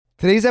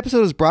Today's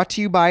episode is brought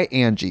to you by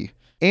Angie.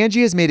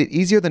 Angie has made it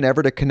easier than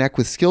ever to connect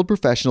with skilled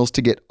professionals to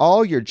get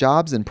all your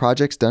jobs and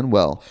projects done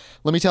well.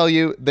 Let me tell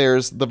you,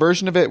 there's the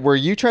version of it where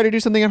you try to do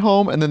something at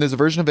home, and then there's a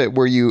version of it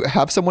where you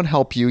have someone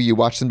help you, you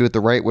watch them do it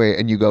the right way,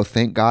 and you go,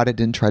 thank God I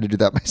didn't try to do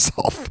that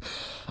myself.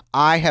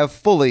 I have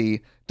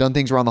fully done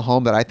things around the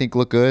home that I think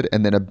look good,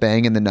 and then a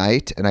bang in the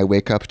night, and I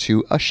wake up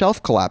to a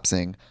shelf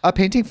collapsing, a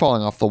painting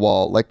falling off the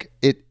wall.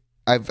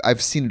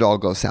 I've seen it all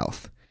go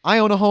south. I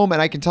own a home,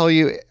 and I can tell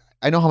you,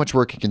 I know how much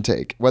work it can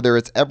take. Whether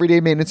it's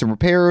everyday maintenance and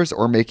repairs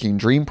or making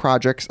dream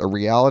projects a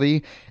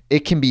reality,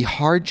 it can be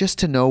hard just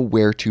to know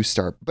where to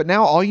start. But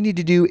now all you need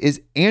to do is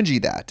Angie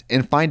that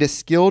and find a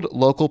skilled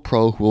local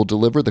pro who will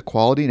deliver the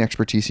quality and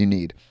expertise you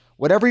need.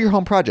 Whatever your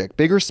home project,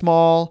 big or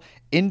small,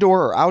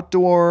 indoor or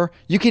outdoor,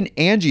 you can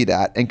Angie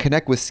that and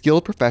connect with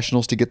skilled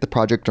professionals to get the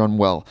project done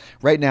well.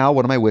 Right now,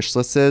 one of my wish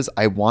lists is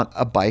I want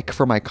a bike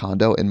for my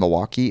condo in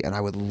Milwaukee, and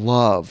I would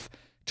love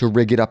to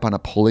rig it up on a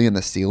pulley in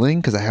the ceiling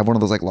because I have one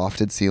of those like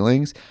lofted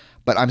ceilings,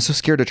 but I'm so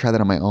scared to try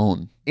that on my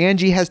own.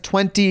 Angie has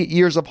 20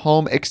 years of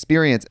home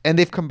experience, and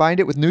they've combined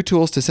it with new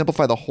tools to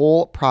simplify the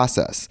whole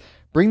process.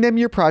 Bring them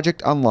your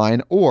project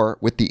online or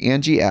with the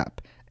Angie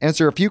app.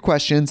 Answer a few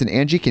questions and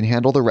Angie can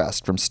handle the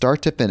rest from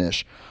start to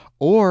finish,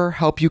 or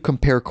help you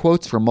compare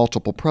quotes from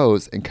multiple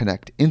pros and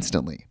connect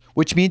instantly,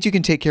 which means you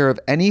can take care of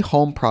any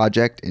home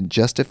project in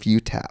just a few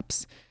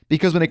taps.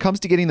 Because when it comes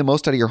to getting the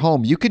most out of your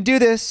home, you can do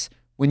this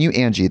when you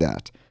Angie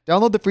that.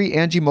 Download the free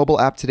Angie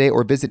mobile app today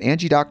or visit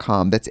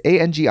Angie.com. That's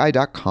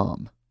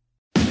ANGI.com.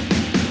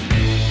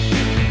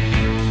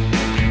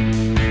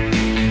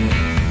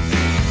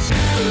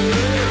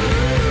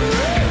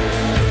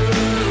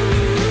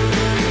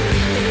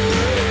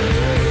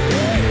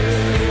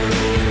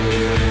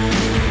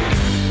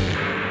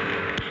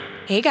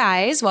 Hey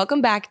guys,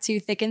 welcome back to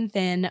Thick and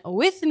Thin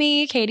with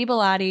me, Katie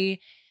Bellotti.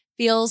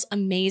 Feels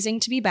amazing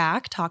to be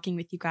back talking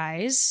with you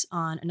guys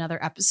on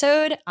another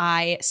episode.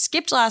 I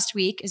skipped last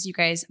week, as you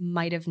guys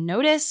might have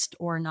noticed,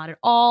 or not at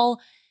all.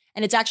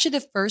 And it's actually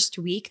the first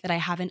week that I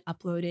haven't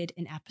uploaded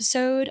an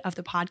episode of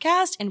the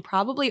podcast in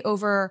probably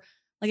over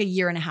like a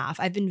year and a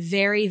half. I've been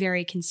very,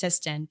 very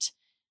consistent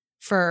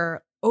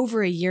for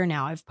over a year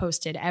now. I've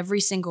posted every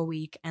single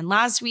week. And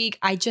last week,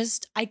 I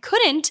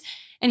couldn't.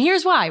 And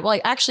here's why. Well,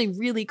 I actually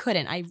really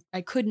couldn't.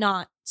 I could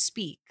not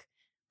speak.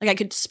 Like I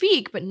could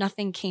speak, but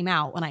nothing came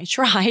out when I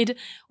tried,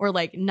 or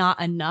like not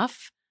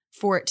enough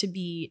for it to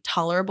be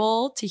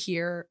tolerable to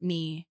hear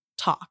me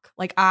talk.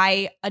 Like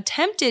I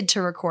attempted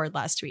to record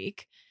last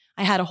week.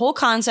 I had a whole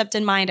concept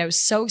in mind. I was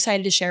so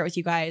excited to share it with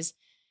you guys.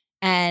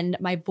 And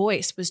my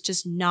voice was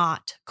just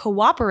not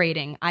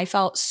cooperating. I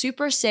felt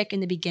super sick in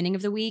the beginning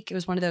of the week. It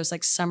was one of those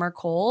like summer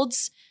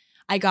colds.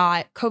 I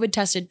got COVID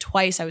tested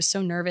twice. I was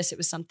so nervous it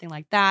was something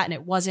like that. And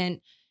it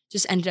wasn't.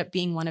 Just ended up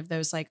being one of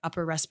those like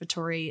upper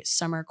respiratory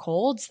summer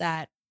colds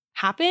that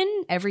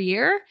happen every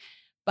year.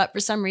 But for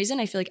some reason,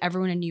 I feel like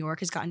everyone in New York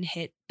has gotten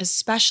hit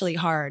especially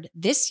hard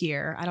this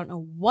year. I don't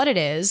know what it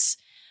is,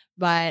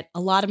 but a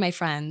lot of my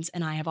friends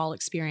and I have all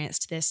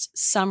experienced this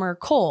summer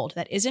cold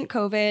that isn't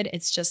COVID.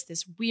 It's just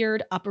this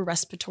weird upper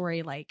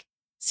respiratory like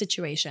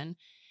situation.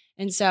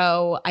 And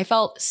so I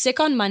felt sick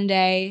on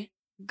Monday,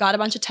 got a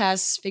bunch of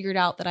tests, figured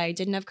out that I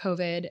didn't have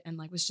COVID, and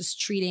like was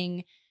just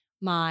treating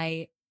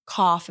my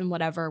cough and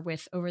whatever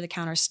with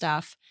over-the-counter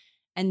stuff.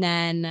 And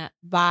then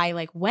by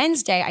like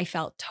Wednesday, I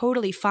felt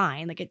totally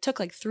fine. Like it took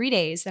like 3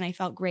 days, then I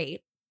felt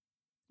great.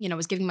 You know,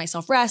 was giving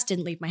myself rest,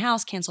 didn't leave my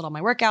house, canceled all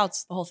my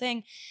workouts, the whole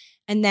thing.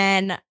 And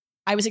then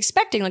I was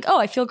expecting like, oh,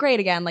 I feel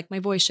great again. Like my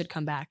voice should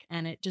come back.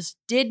 And it just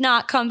did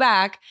not come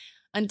back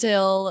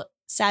until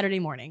Saturday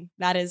morning.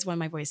 That is when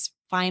my voice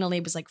finally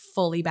was like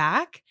fully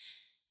back.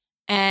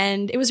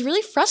 And it was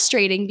really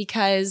frustrating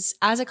because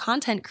as a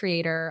content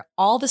creator,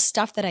 all the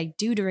stuff that I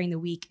do during the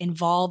week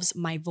involves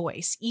my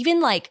voice, even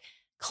like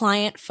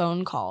client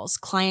phone calls,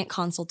 client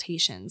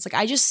consultations. Like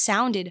I just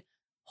sounded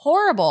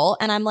horrible.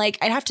 And I'm like,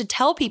 I'd have to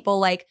tell people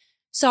like,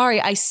 sorry,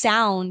 I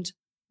sound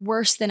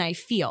worse than I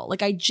feel.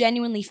 Like I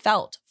genuinely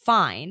felt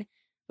fine,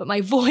 but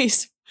my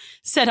voice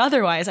said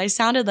otherwise. I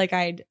sounded like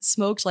I'd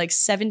smoked like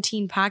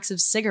 17 packs of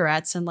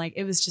cigarettes and like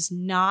it was just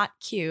not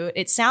cute.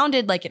 It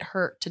sounded like it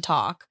hurt to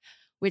talk,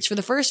 which for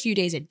the first few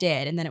days it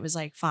did. And then it was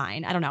like,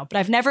 fine, I don't know. But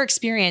I've never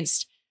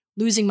experienced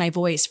losing my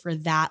voice for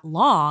that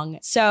long.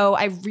 So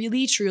I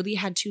really, truly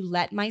had to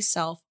let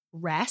myself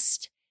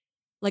rest.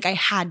 Like I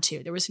had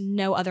to. There was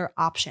no other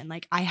option.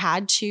 Like I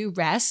had to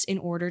rest in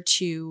order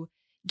to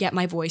get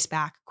my voice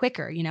back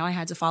quicker. You know, I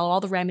had to follow all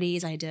the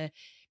remedies. I had to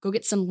go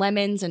get some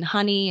lemons and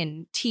honey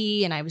and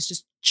tea. And I was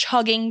just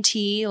chugging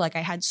tea. Like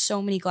I had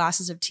so many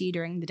glasses of tea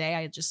during the day.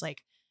 I just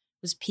like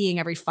was peeing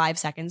every 5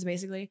 seconds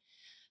basically.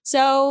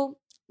 So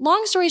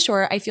long story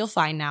short, I feel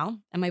fine now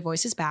and my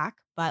voice is back.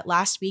 But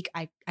last week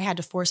I had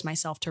to force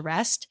myself to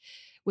rest,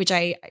 which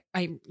I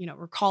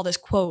recall this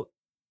quote.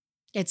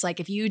 It's like,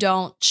 if you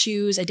don't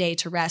choose a day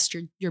to rest,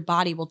 your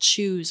body will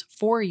choose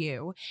for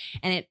you.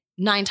 And it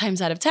 9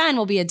 times out of 10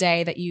 will be a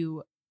day that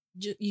you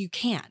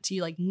can't,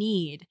 you like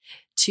need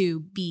to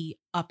be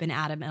up and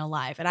at 'em and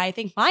alive. And I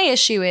think my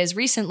issue is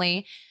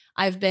recently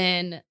I've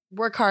been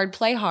work hard,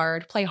 play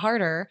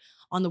harder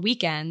on the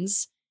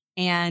weekends,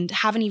 and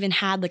haven't even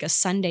had like a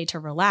Sunday to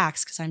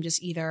relax because I'm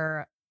just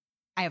either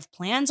I have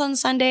plans on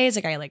Sundays,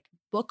 like I like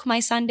book my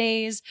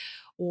Sundays,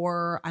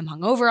 or I'm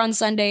hungover on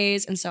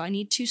Sundays. And so I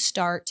need to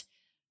start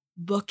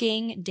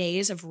booking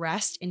days of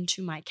rest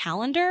into my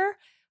calendar,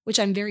 which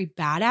I'm very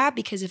bad at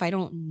because if I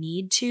don't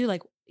need to,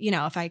 like,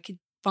 if I could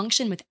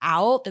function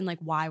without, then like,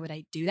 why would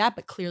I do that?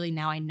 But clearly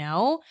now I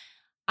know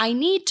I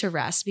need to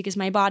rest because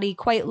my body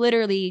quite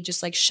literally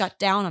just like shut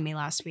down on me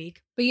last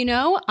week. But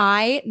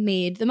I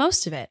made the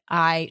most of it.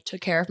 I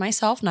took care of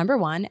myself, number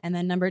one. And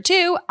then number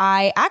two,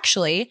 I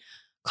actually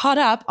caught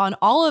up on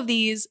all of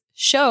these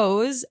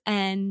shows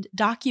and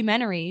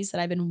documentaries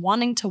that I've been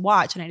wanting to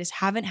watch and I just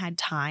haven't had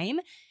time.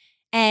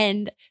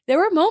 And there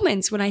were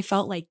moments when I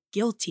felt like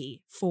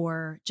guilty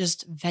for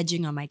just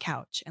vegging on my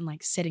couch and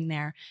like sitting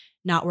there,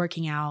 not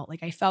working out.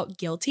 Like I felt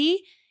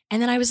guilty.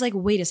 And then I was like,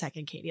 wait a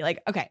second, Katie,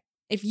 like, okay,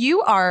 if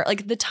you are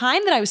like the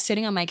time that I was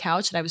sitting on my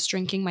couch, that I was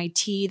drinking my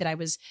tea, that I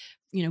was,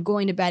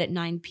 going to bed at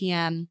 9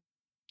 p.m.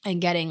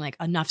 and getting like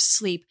enough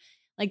sleep,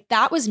 like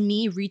that was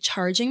me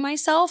recharging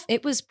myself.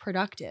 It was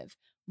productive.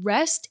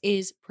 Rest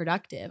is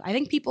productive. I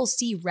think people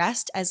see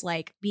rest as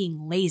like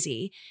being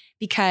lazy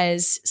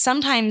because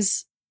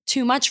sometimes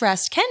too much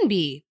rest can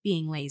be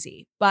being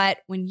lazy. But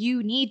when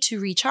you need to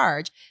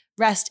recharge,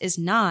 rest is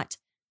not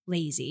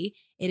lazy.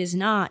 It is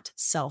not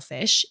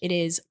selfish. It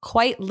is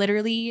quite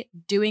literally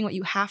doing what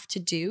you have to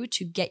do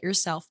to get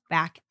yourself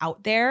back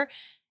out there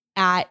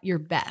at your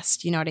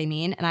best. You know what I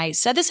mean? And I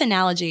said this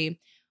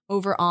analogy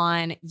over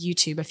on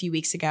YouTube a few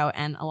weeks ago,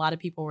 and a lot of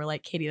people were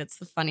like, Katie, that's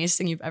the funniest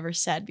thing you've ever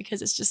said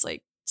because it's just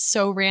like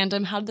so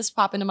random. How did this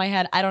pop into my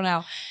head? I don't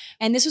know.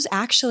 And this was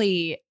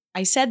actually,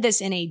 I said this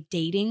in a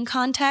dating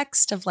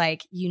context of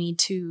like, you need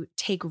to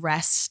take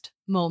rest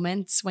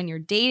moments when you're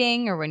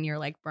dating or when you're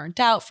like burnt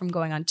out from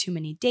going on too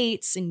many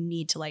dates and you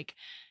need to like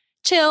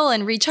chill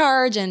and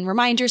recharge and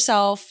remind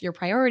yourself your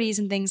priorities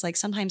and things. Like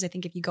sometimes I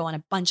think if you go on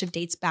a bunch of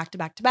dates back to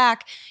back to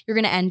back, you're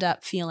going to end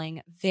up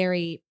feeling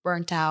very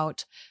burnt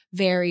out,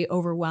 very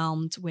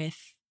overwhelmed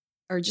with,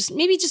 or just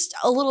maybe just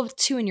a little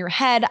too in your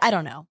head. I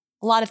don't know.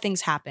 A lot of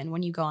things happen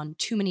when you go on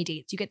too many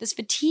dates. You get this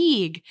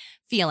fatigue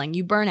feeling,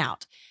 you burn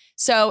out.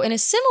 So in a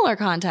similar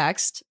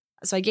context,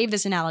 so I gave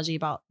this analogy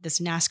about this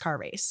NASCAR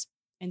race.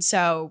 And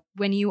so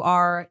when you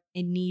are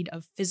in need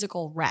of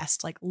physical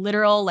rest, like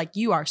literal, like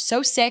you are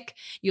so sick,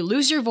 you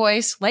lose your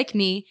voice like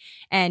me,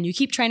 and you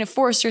keep trying to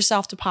force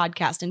yourself to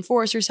podcast and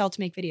force yourself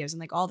to make videos and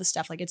like all this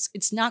stuff, like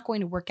it's not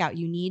going to work out.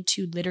 You need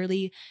to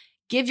literally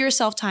give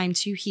yourself time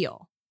to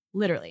heal,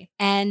 literally.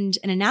 And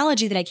an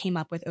analogy that I came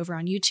up with over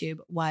on YouTube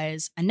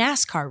was a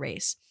NASCAR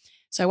race.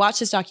 So I watched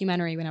this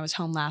documentary when I was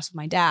home last with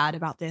my dad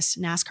about this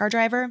NASCAR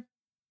driver.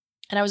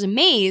 And I was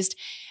amazed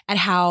at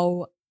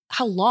how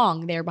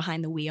long they're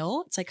behind the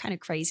wheel. It's like kind of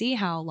crazy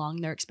how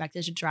long they're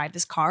expected to drive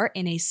this car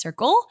in a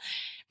circle,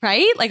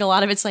 right? Like a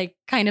lot of it's like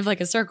kind of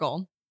like a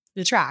circle,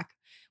 the track,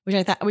 which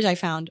I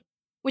found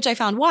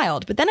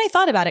wild. But then I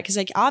thought about it because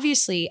like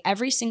obviously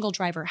every single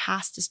driver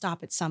has to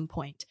stop at some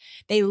point.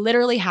 They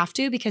literally have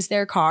to because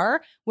their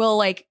car will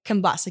like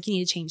combust. Like you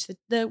need to change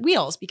the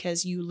wheels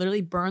because you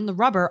literally burn the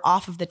rubber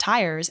off of the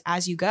tires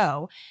as you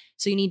go.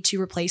 So you need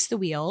to replace the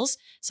wheels.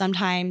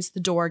 Sometimes the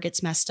door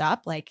gets messed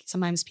up. Like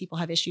sometimes people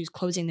have issues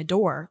closing the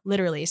door,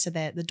 literally, so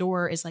that the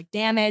door is like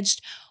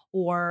damaged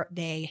or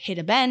they hit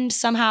a bend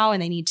somehow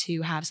and they need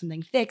to have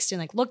something fixed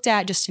and like looked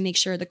at just to make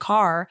sure the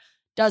car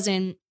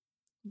doesn't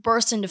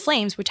burst into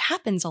flames, which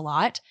happens a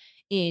lot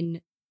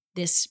in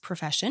this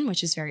profession,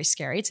 which is very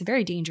scary. It's a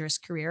very dangerous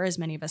career, as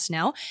many of us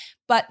know.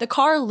 But the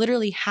car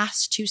literally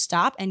has to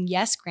stop. And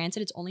yes,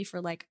 granted, it's only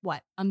for like,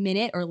 a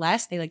minute or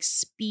less. They like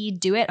speed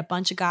do it. A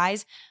bunch of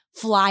guys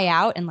fly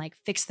out and like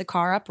fix the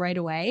car up right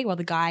away while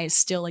the guy is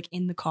still like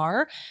in the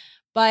car.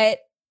 But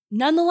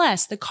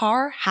nonetheless, the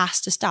car has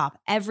to stop.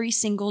 Every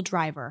single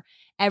driver,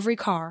 every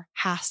car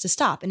has to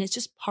stop. And it's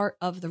just part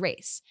of the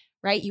race,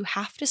 right? You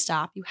have to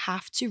stop. You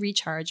have to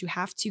recharge. You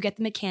have to get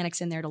the mechanics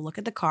in there to look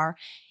at the car.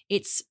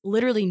 It's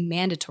literally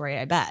mandatory,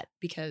 I bet,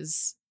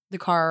 because the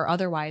car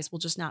otherwise will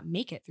just not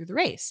make it through the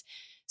race.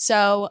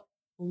 So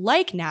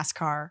like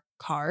NASCAR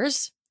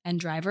cars and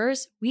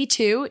drivers, we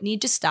too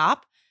need to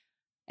stop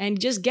and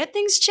just get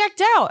things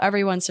checked out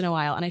every once in a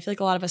while. And I feel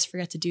like a lot of us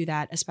forget to do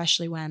that,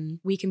 especially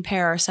when we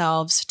compare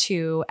ourselves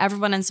to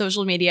everyone on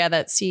social media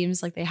that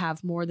seems like they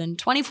have more than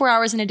 24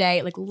 hours in a day.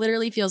 It like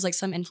literally feels like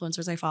some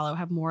influencers I follow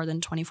have more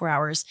than 24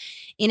 hours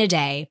in a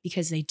day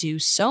because they do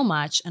so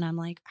much. And I'm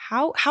like,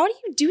 how do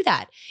you do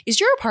that? Is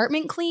your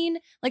apartment clean?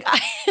 Like I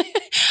feel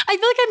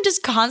like I'm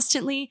just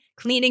constantly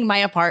cleaning my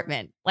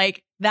apartment.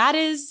 Like that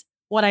is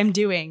what I'm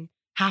doing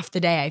half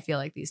the day, I feel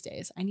like these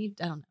days. I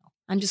don't know.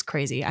 I'm just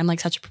crazy. I'm like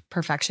such a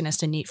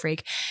perfectionist and neat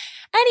freak.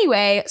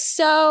 Anyway,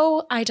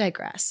 so I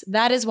digress.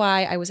 That is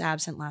why I was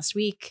absent last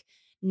week.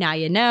 Now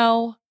you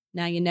know.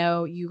 Now you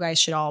know. You guys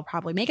should all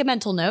probably make a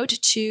mental note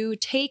to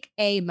take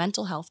a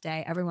mental health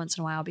day every once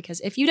in a while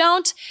because if you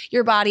don't,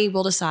 your body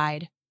will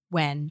decide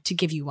when to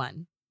give you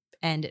one.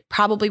 and it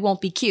probably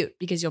won't be cute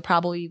because you'll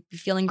probably be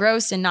feeling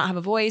gross and not have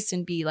a voice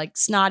and be like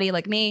snotty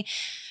like me.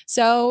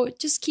 So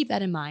just keep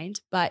that in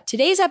mind. But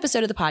today's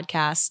episode of the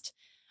podcast,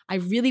 I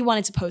really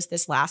wanted to post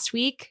this last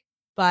week,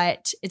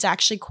 but it's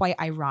actually quite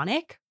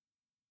ironic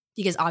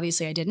because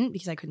obviously I didn't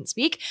because I couldn't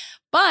speak.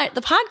 But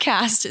the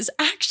podcast is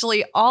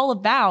actually all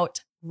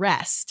about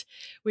rest,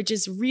 which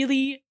is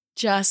really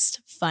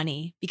just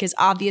funny because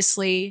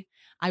obviously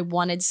I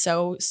wanted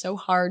so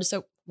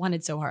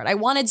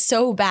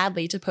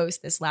badly to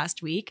post this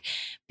last week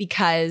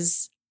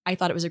because I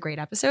thought it was a great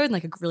episode and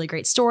like a really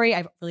great story. I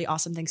have really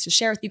awesome things to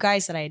share with you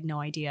guys that I had no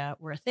idea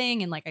were a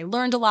thing. And like I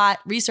learned a lot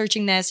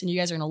researching this and you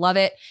guys are going to love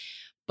it.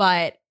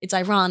 But it's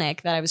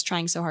ironic that I was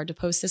trying so hard to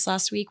post this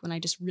last week when I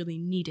just really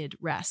needed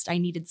rest. I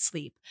needed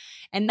sleep.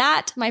 And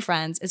that, my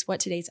friends, is what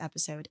today's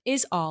episode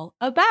is all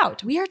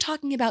about. We are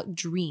talking about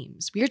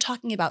dreams. We are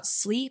talking about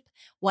sleep,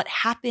 what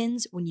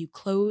happens when you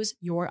close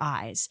your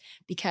eyes.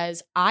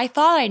 Because I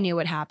thought I knew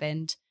what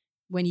happened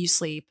when you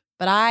sleep,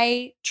 but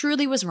I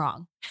truly was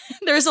wrong.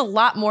 There's a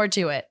lot more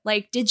to it.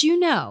 Like, did you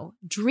know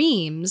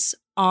dreams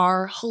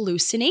are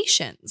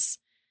hallucinations?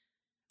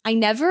 I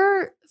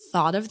never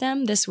thought of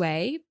them this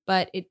way,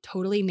 but it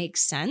totally makes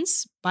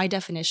sense. By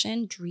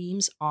definition,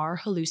 dreams are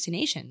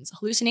hallucinations.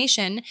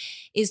 Hallucination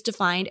is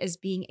defined as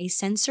being a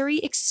sensory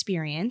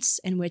experience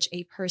in which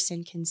a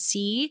person can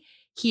see,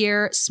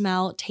 hear,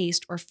 smell,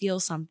 taste, or feel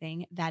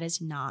something that is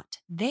not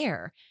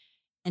there.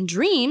 And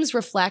dreams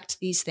reflect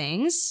these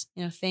things,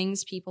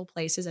 things, people,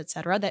 places,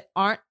 etc., that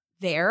aren't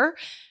there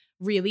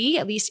really,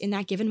 at least in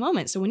that given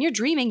moment. So when you're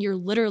dreaming, you're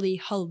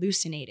literally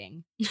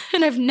hallucinating.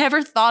 And I've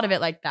never thought of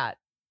it like that.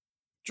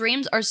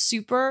 Dreams are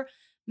super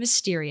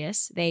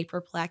mysterious. They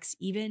perplex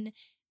even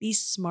the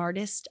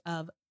smartest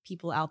of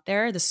people out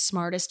there, the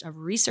smartest of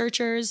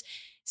researchers,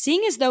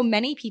 seeing as though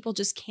many people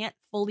just can't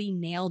fully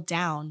nail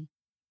down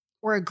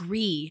or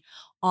agree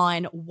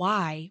on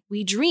why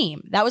we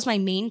dream. That was my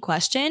main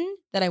question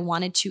that I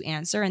wanted to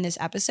answer in this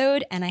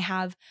episode. And I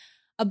have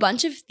a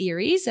bunch of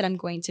theories that I'm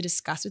going to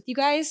discuss with you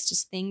guys,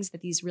 just things that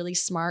these really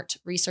smart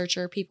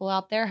researcher people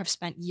out there have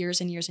spent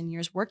years and years and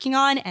years working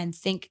on and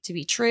think to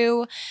be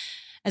true.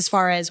 As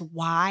far as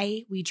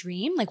why we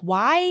dream, like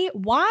why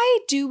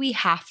do we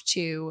have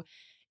to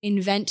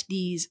invent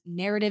these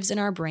narratives in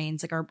our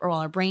brains? Like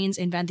our brains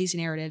invent these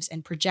narratives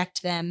and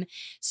project them.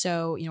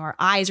 So, our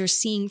eyes are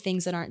seeing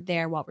things that aren't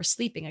there while we're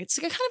sleeping. It's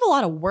like kind of a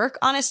lot of work,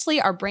 honestly.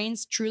 Our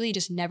brains truly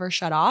just never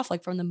shut off.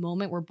 Like from the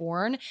moment we're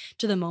born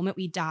to the moment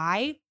we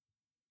die,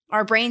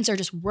 our brains are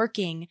just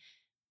working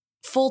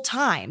full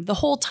time, the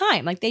whole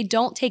time. Like they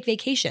don't take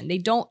vacation. They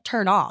don't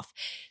turn off.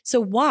 So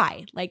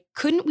why? Like,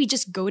 couldn't we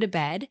just go to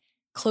bed,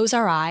 close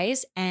our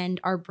eyes, and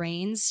our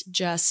brains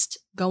just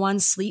go on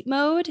sleep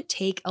mode,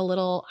 take a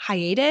little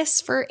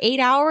hiatus for 8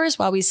 hours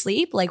while we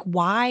sleep? Like,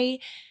 why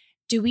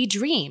do we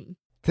dream?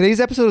 Today's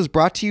episode is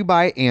brought to you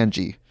by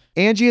Angie.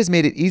 Angie has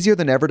made it easier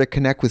than ever to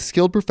connect with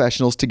skilled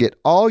professionals to get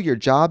all your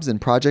jobs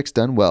and projects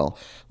done well.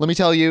 Let me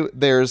tell you,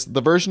 there's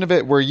the version of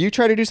it where you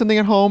try to do something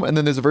at home, and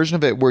then there's a version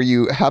of it where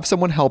you have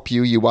someone help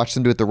you, you watch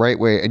them do it the right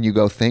way, and you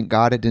go, thank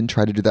God I didn't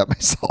try to do that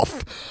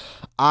myself.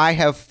 I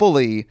have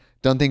fully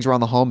done things around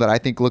the home that I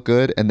think look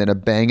good, and then a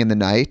bang in the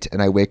night,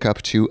 and I wake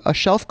up to a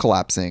shelf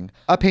collapsing,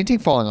 a painting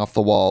falling off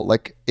the wall.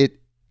 Like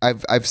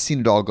I've seen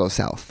it all go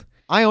south.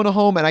 I own a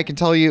home, and I can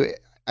tell you,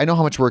 I know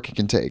how much work it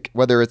can take.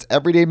 Whether it's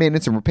everyday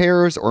maintenance and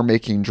repairs or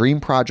making dream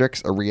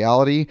projects a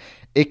reality,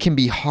 it can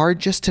be hard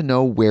just to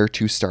know where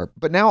to start.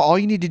 But now all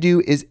you need to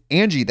do is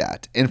Angie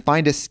that and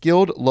find a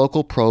skilled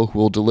local pro who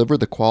will deliver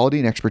the quality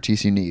and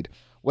expertise you need.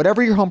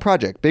 Whatever your home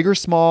project, big or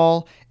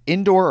small,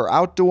 indoor or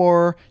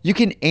outdoor, you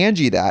can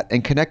Angie that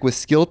and connect with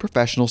skilled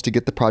professionals to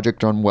get the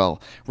project done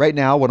well. Right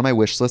now, one of my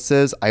wish lists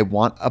is I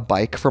want a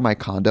bike for my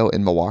condo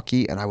in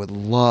Milwaukee, and I would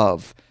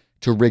love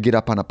to rig it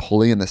up on a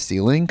pulley in the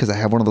ceiling because I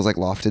have one of those like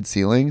lofted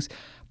ceilings,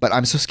 but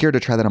I'm so scared to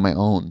try that on my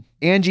own.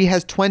 Angie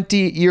has 20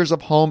 years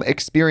of home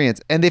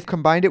experience, and they've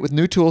combined it with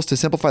new tools to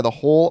simplify the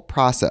whole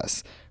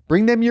process.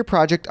 Bring them your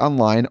project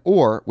online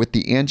or with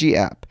the Angie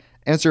app.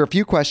 Answer a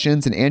few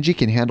questions and Angie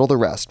can handle the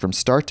rest from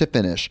start to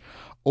finish,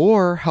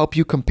 or help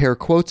you compare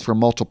quotes from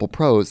multiple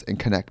pros and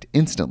connect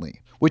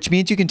instantly, which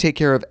means you can take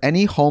care of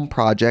any home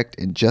project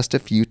in just a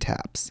few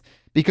taps.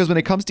 Because when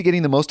it comes to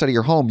getting the most out of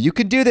your home, you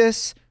can do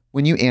this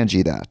when you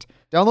Angie that.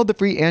 Download the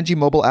free Angie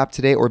mobile app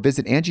today or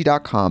visit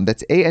Angie.com.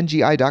 That's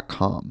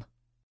ANGI.com.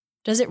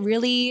 Does it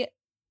really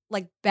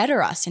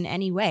better us in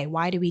any way?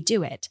 Why do we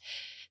do it?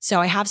 So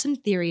I have some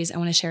theories I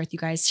want to share with you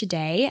guys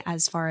today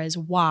as far as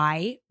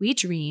why we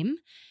dream.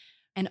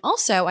 And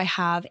also I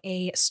have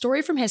a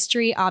story from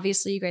history.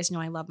 Obviously, you guys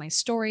know I love my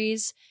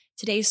stories.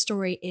 Today's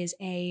story is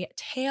a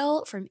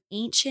tale from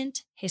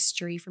ancient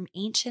history, from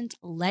ancient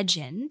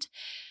legend.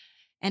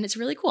 And it's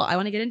really cool. I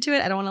want to get into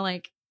it. I don't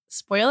want to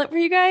spoil it for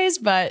you guys,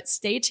 but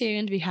stay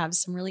tuned. We have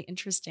some really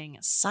interesting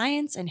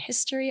science and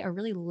history, a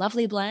really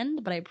lovely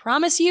blend, but I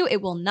promise you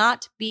it will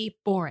not be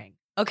boring.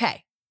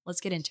 Okay,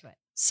 let's get into it.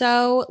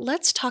 So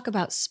let's talk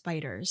about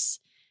spiders.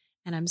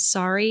 And I'm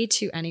sorry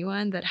to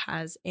anyone that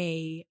has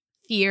a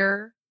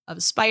fear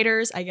of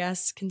spiders. I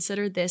guess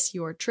consider this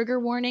your trigger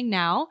warning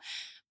now,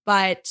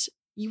 but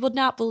you would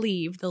not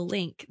believe the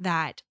link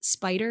that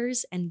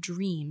spiders and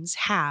dreams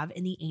have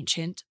in the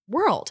ancient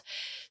world.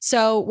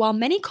 So, while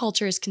many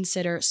cultures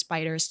consider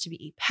spiders to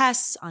be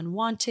pests,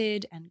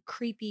 unwanted, and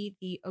creepy,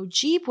 the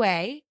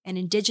Ojibwe, an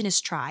indigenous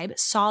tribe,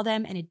 saw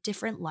them in a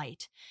different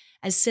light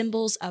as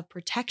symbols of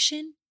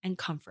protection and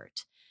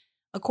comfort.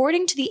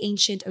 According to the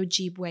ancient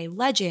Ojibwe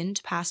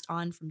legend passed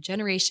on from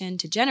generation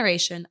to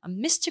generation, a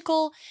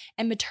mystical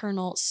and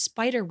maternal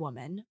spider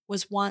woman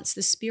was once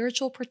the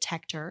spiritual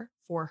protector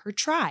for her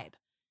tribe.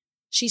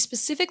 She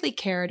specifically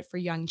cared for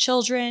young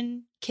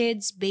children,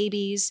 kids,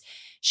 babies.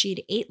 She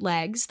had 8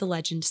 legs, the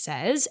legend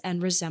says,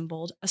 and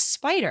resembled a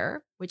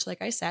spider, which,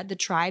 like I said, the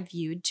tribe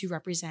viewed to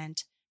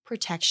represent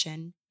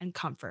protection and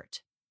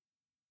comfort.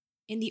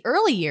 In the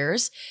early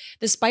years,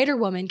 the spider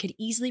woman could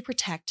easily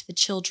protect the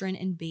children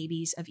and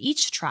babies of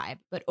each tribe.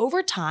 But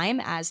over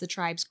time, as the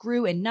tribes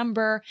grew in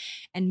number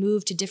and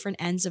moved to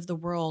different ends of the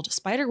world,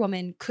 Spider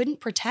Woman couldn't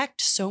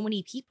protect so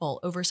many people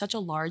over such a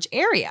large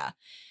area.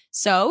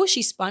 So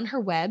she spun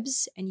her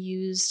webs and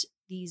used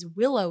these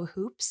willow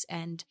hoops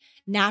and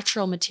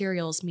natural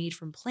materials made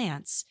from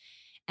plants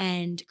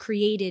and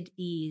created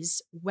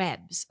these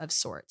webs of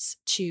sorts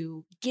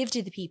to give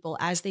to the people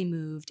as they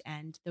moved,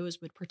 and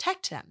those would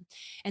protect them.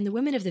 And the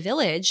women of the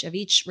village, of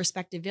each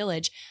respective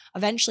village,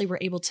 eventually were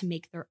able to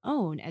make their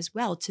own as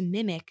well to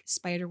mimic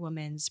Spider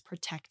Woman's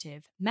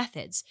protective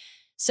methods.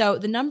 So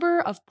the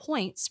number of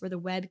points where the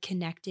web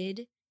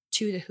connected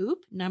to the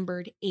hoop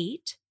numbered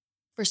 8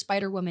 for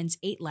Spider Woman's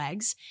 8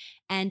 legs,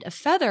 and a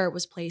feather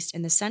was placed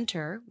in the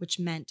center, which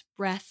meant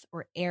breath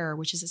or air,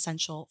 which is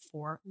essential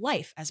for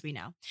life, as we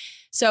know.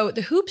 So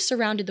the hoop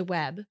surrounded the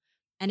web,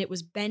 and it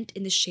was bent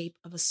in the shape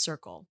of a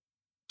circle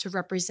to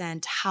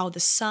represent how the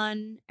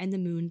sun and the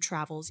moon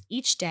travels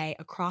each day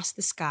across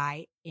the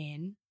sky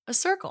in a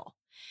circle.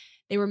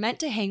 They were meant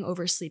to hang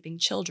over sleeping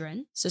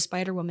children, so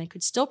Spider Woman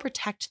could still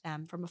protect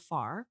them from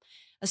afar,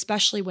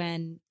 especially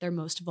when they're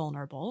most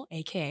vulnerable,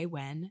 aka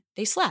when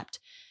they slept.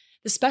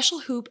 The special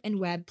hoop and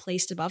web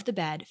placed above the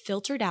bed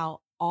filtered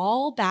out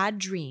all bad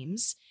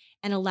dreams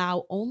and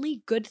allow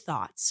only good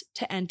thoughts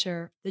to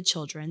enter the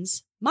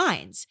children's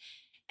minds.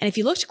 And if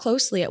you looked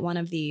closely at one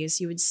of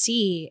these, you would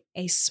see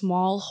a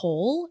small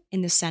hole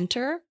in the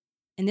center,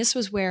 and this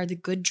was where the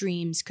good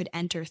dreams could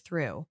enter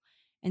through.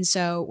 And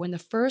so when the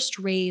first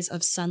rays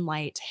of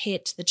sunlight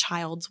hit the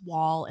child's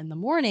wall in the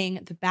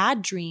morning, the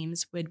bad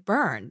dreams would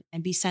burn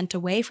and be sent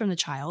away from the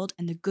child,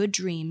 and the good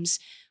dreams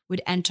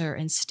would enter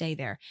and stay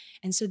there.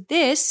 And so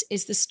this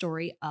is the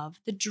story of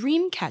the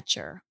dream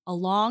catcher, a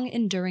long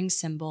enduring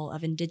symbol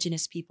of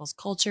Indigenous peoples'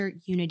 culture,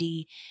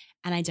 unity,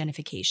 and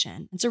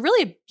identification. It's a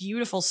really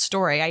beautiful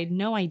story. I had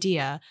no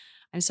idea.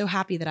 I'm so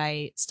happy that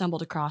I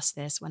stumbled across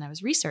this when I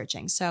was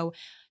researching. So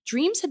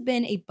dreams had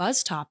been a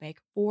buzz topic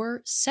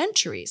for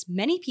centuries.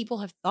 Many people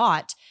have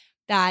thought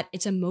that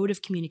it's a mode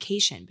of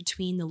communication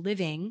between the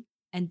living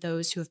and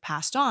those who have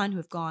passed on, who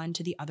have gone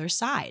to the other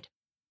side.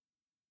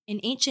 In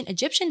ancient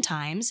Egyptian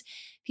times,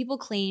 people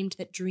claimed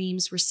that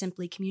dreams were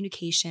simply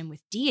communication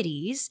with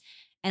deities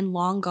and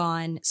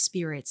long-gone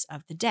spirits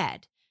of the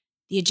dead.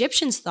 The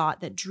Egyptians thought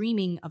that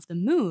dreaming of the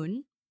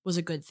moon was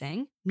a good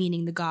thing,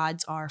 meaning the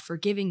gods are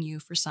forgiving you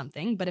for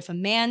something. But if a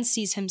man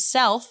sees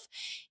himself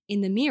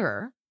in the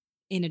mirror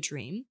in a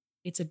dream,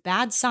 it's a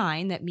bad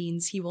sign that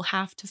means he will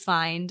have to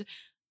find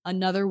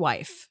another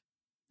wife.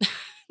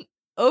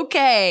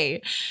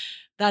 Okay,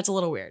 that's a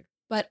little weird.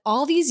 But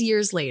all these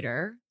years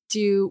later,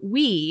 do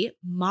we,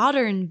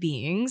 modern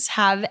beings,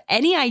 have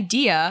any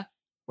idea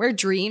where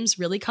dreams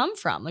really come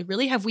from? Like,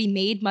 really, have we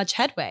made much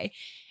headway?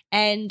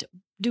 And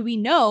do we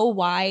know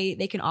why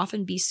they can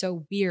often be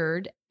so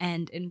weird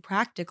and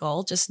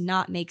impractical, just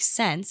not make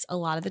sense a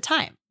lot of the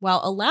time?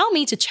 Well, allow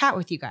me to chat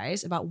with you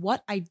guys about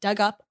what I dug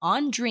up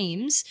on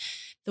dreams,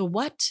 the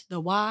what, the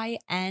why,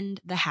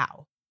 and the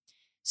how.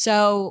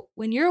 So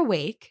when you're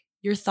awake,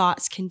 your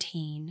thoughts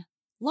contain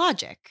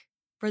logic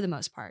for the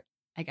most part,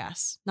 I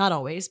guess. Not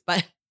always,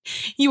 but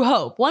you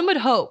hope. One would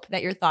hope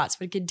that your thoughts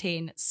would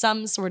contain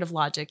some sort of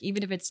logic,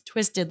 even if it's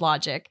twisted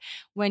logic,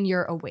 when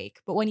you're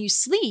awake. But when you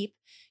sleep,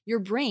 your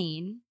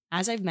brain,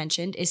 as I've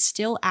mentioned, is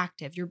still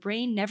active. Your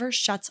brain never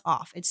shuts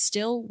off. It's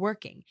still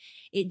working.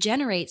 It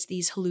generates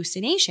these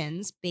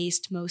hallucinations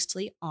based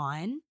mostly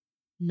on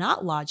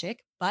not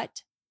logic,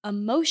 but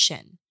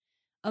emotion.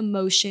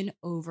 Emotion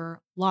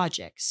over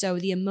logic. So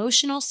the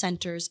emotional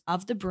centers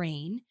of the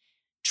brain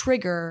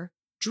trigger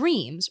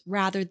dreams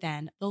rather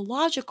than the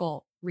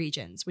logical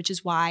regions, which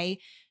is why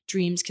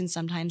dreams can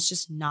sometimes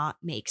just not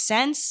make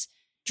sense.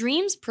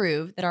 Dreams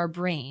prove that our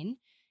brain,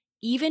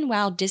 even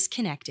while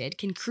disconnected,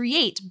 can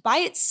create by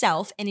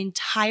itself an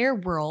entire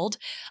world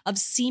of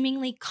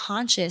seemingly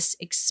conscious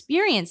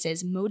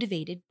experiences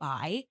motivated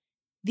by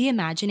the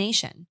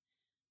imagination.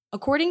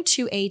 According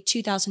to a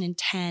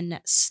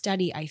 2010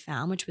 study I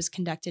found, which was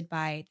conducted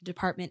by the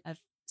Department of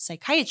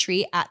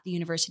Psychiatry at the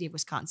University of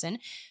Wisconsin,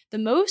 the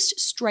most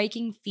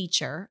striking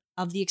feature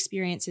of the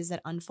experiences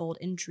that unfold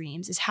in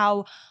dreams is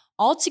how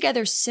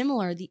altogether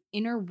similar the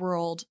inner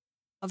world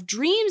of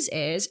dreams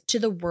is to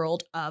the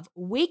world of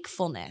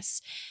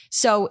wakefulness.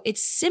 So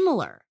it's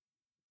similar,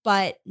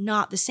 but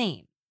not the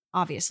same,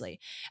 obviously.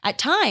 At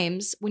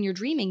times when you're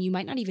dreaming, you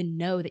might not even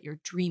know that you're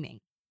dreaming.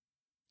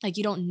 Like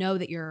you don't know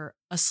that you're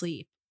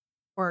asleep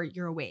or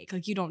you're awake.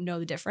 Like you don't know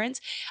the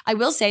difference. I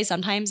will say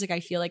sometimes like I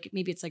feel like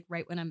maybe it's like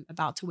right when I'm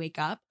about to wake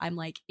up, I'm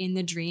like in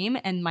the dream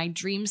and my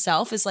dream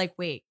self is like,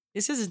 wait,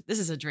 this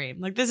is a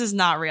dream. Like this is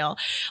not real.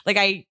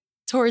 Like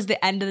towards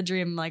the end of the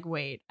dream, I'm like,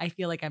 wait, I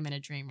feel like I'm in a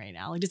dream right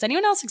now. Like does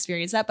anyone else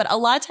experience that? But a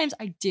lot of times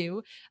I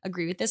do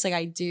agree with this. Like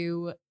I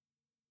do,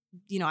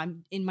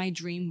 I'm in my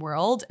dream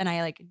world and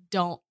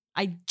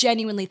I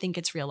genuinely think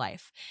it's real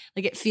life.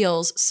 Like it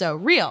feels so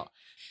real.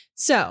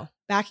 So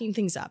backing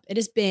things up, it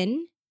has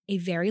been a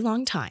very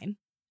long time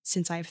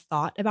since I've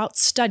thought about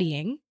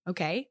studying,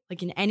 okay,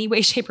 like in any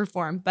way, shape, or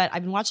form. But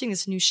I've been watching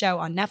this new show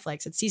on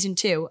Netflix. It's season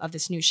 2 of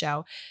this new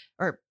show,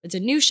 or it's a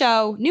new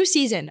show, new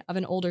season of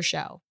an older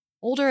show.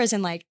 Older as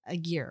in like a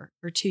year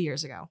or 2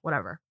 years ago,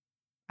 whatever.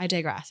 I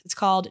digress. It's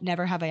called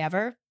Never Have I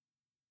Ever.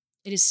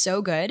 It is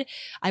so good.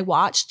 I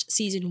watched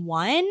season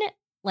 1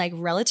 like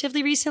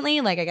relatively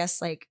recently, like I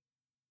guess like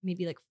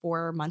maybe like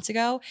 4 months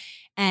ago.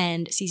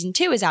 And season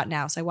 2 is out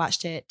now. So I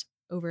watched it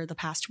over the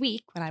past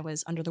week when I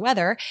was under the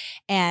weather.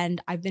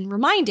 And I've been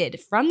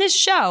reminded from this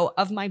show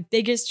of my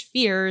biggest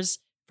fears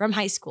from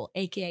high school,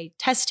 aka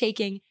test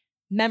taking,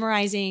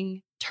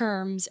 memorizing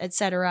terms,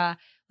 etc.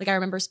 Like I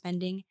remember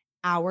spending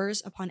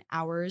hours upon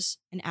hours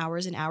and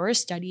hours and hours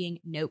studying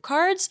note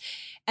cards.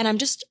 And I'm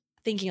just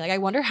thinking, like, I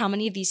wonder how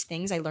many of these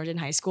things I learned in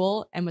high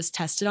school and was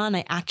tested on,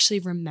 I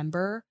actually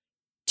remember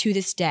to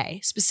this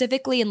day,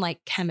 specifically in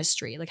like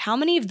chemistry. Like how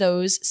many of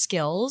those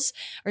skills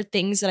or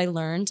things that I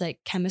learned, like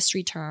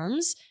chemistry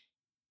terms,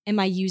 am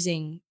I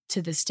using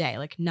to this day?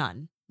 Like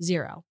none,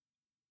 0.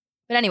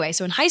 But anyway,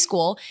 so in high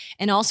school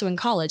and also in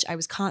college, I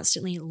was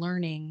constantly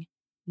learning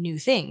new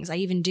things. I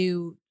even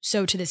do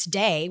so to this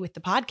day with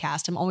the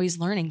podcast. I'm always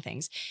learning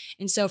things.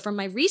 And so from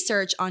my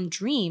research on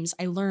dreams,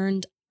 I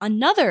learned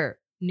another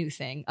new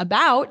thing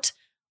about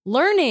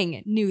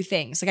learning new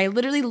things. Like I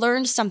literally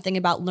learned something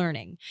about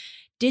learning.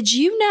 Did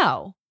you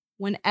know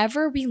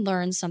whenever we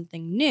learn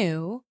something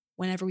new,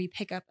 whenever we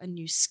pick up a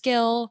new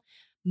skill,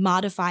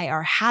 modify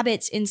our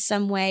habits in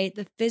some way,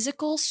 the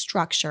physical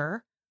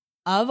structure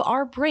of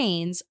our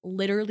brains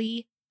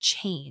literally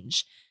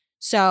change?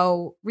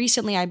 So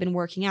recently I've been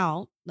working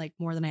out like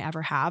more than I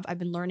ever have. I've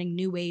been learning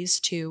new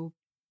ways to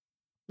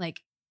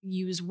like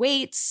use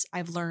weights.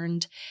 I've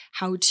learned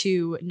how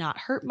to not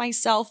hurt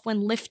myself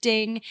when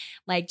lifting.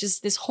 Like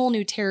just this whole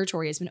new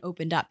territory has been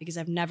opened up because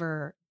I've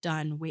never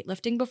done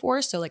weightlifting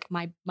before. So like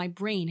my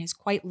brain has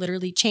quite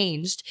literally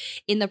changed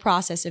in the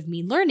process of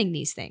me learning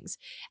these things.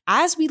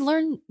 As we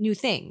learn new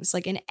things,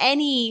 like in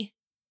any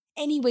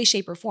way,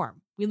 shape, or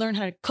form, we learn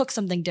how to cook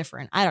something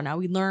different. I don't know.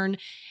 We learn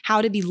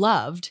how to be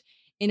loved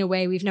in a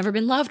way we've never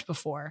been loved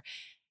before.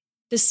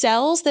 The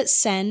cells that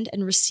send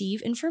and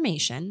receive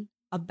information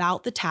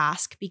about the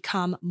task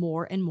become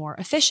more and more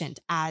efficient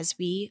as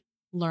we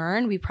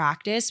learn, we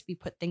practice, we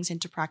put things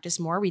into practice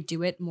more, we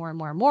do it more and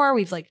more and more.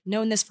 We've like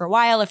known this for a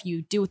while. If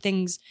you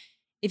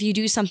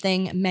do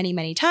something many,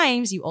 many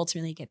times, you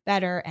ultimately get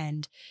better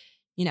and,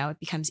 it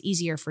becomes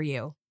easier for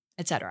you,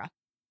 etc.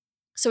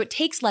 So it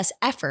takes less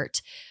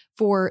effort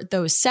for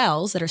those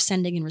cells that are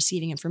sending and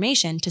receiving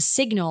information to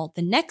signal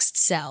the next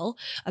cell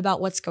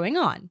about what's going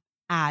on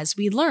as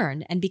we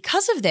learn. And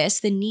because of this,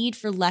 the need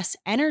for less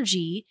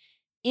energy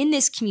in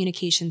this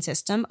communication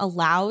system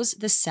allows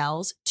the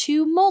cells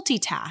to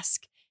multitask,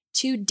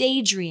 to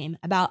daydream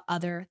about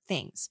other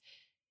things.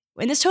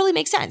 And this totally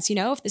makes sense.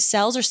 If the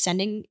cells are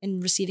sending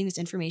and receiving this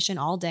information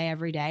all day,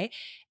 every day,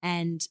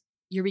 and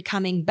you're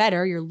becoming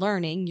better, you're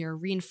learning, you're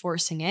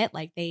reinforcing it,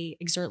 like they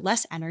exert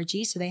less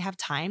energy. So they have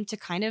time to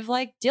kind of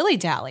like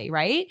dilly-dally,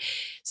 right?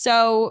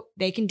 So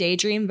they can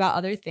daydream about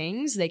other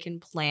things. They can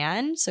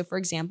plan. So for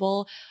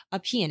example, a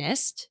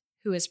pianist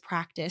who has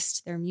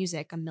practiced their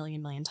music a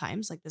million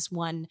times, like this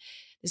one,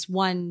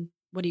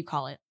 what do you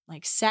call it?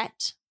 Like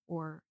set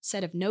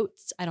of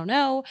notes. I don't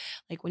know.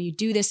 Like when you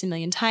do this a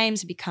million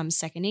times, it becomes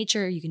second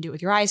nature. You can do it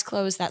with your eyes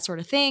closed, that sort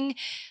of thing.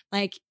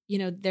 Like,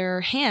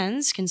 their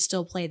hands can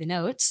still play the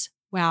notes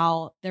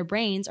while their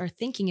brains are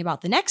thinking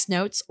about the next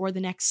notes or the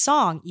next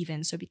song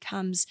even. So it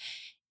becomes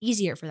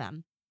easier for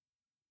them.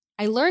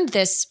 I learned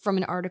this from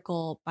an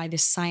article by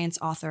this science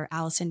author,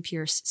 Allison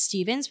Pierce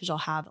Stevens, which I'll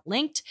have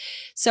linked.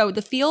 So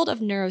the field of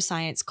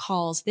neuroscience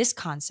calls this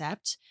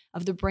concept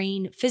of the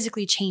brain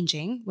physically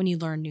changing when you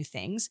learn new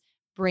things,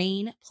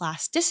 brain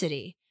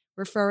plasticity,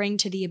 referring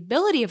to the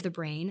ability of the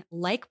brain,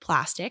 like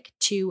plastic,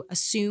 to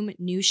assume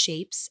new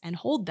shapes and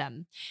hold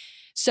them.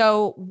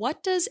 So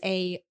what does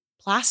a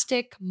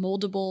plastic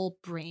moldable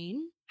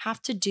brain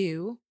have to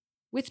do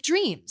with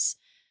dreams?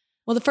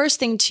 Well, the first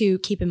thing to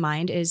keep in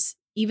mind is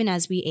even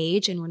as we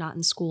age and we're not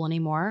in school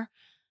anymore,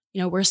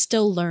 we're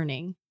still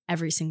learning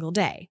every single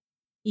day.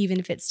 Even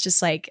if it's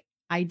just like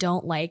I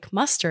don't like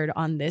mustard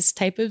on this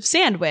type of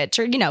sandwich,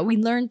 or, we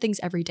learn things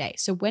every day.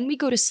 So when we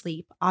go to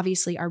sleep,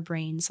 obviously our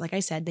brains, like I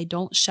said, they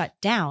don't shut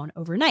down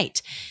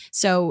overnight.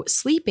 So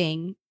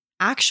sleeping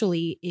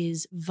actually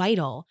is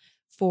vital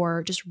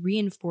for just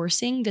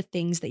reinforcing the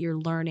things that you're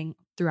learning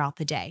throughout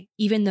the day,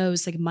 even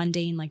those like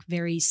mundane, like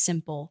very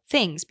simple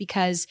things,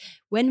 because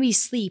when we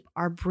sleep,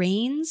 our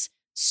brains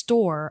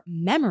store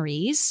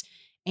memories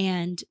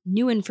and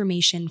new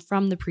information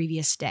from the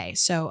previous day.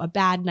 So a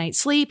bad night's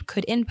sleep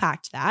could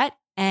impact that.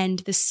 And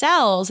the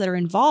cells that are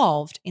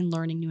involved in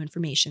learning new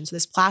information, so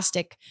this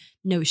plastic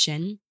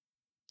notion,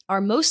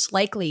 are most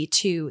likely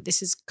to,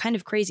 this is kind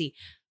of crazy,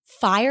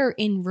 fire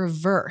in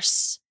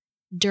reverse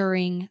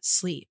during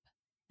sleep.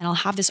 And I'll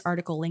have this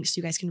article linked so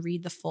you guys can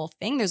read the full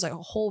thing. There's like a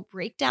whole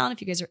breakdown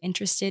if you guys are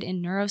interested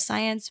in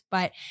neuroscience.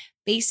 But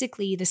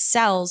basically, the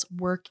cells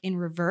work in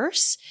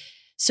reverse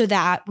so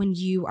that when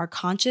you are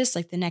conscious,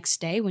 like the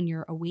next day when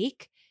you're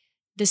awake,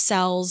 the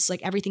cells,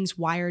 like everything's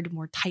wired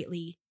more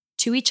tightly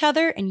to each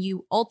other, and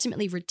you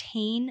ultimately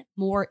retain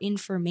more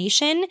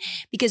information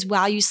because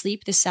while you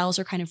sleep, the cells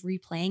are kind of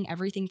replaying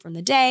everything from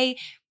the day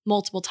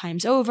multiple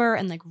times over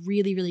and like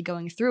really, really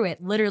going through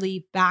it,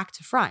 literally back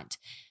to front.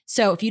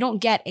 So if you don't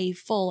get a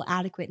full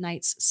adequate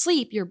night's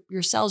sleep,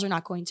 your cells are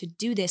not going to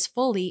do this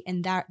fully,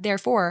 and that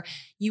therefore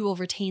you will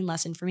retain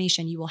less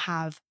information. You will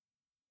have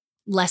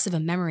less of a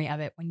memory of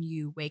it when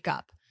you wake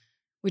up,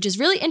 which is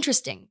really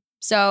interesting.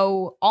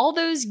 So all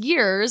those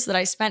years that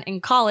I spent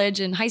in college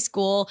and high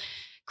school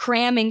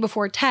cramming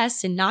before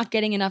tests and not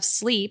getting enough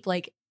sleep,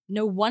 like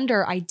no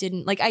wonder I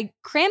didn't,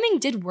 cramming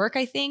did work,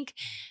 I think,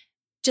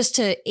 just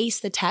to ace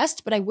the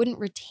test, but I wouldn't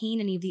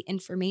retain any of the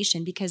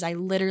information because I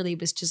literally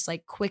was just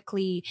like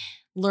quickly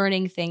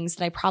learning things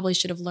that I probably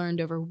should have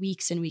learned over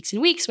weeks and weeks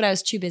and weeks, but I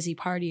was too busy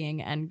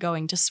partying and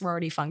going to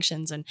sorority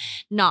functions and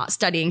not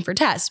studying for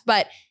tests.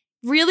 But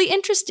really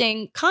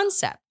interesting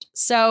concept.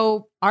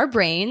 So our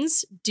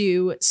brains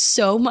do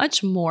so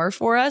much more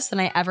for us than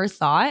I ever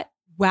thought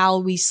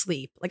while we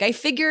sleep. Like I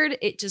figured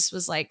it just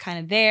was like kind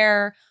of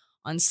there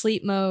on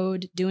sleep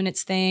mode, doing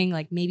its thing,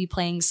 like maybe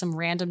playing some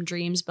random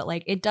dreams, but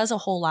like it does a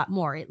whole lot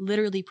more. It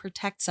literally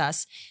protects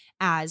us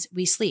as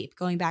we sleep,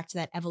 going back to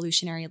that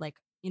evolutionary, like,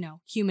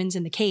 humans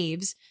in the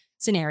caves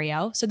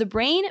scenario. So the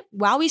brain,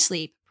 while we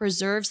sleep,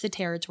 preserves the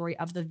territory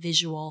of the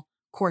visual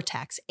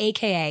cortex,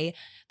 aka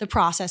the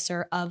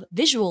processor of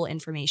visual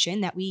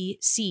information that we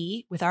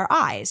see with our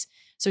eyes.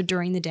 So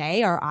during the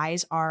day, our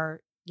eyes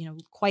are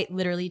quite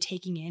literally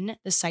taking in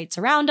the sights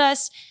around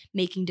us,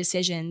 making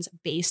decisions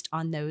based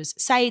on those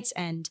sights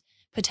and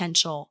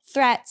potential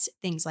threats,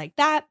 things like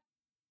that.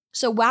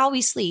 So while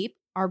we sleep,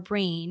 our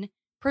brain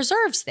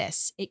preserves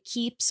this. It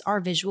keeps our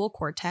visual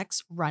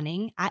cortex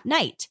running at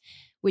night,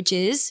 which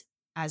is,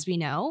 as we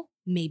know,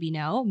 maybe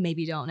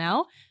don't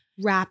know,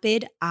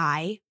 rapid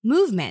eye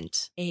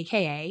movement,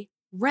 aka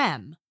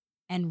REM,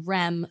 and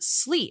REM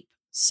sleep.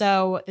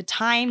 So the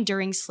time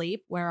during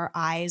sleep where our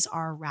eyes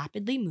are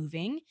rapidly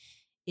moving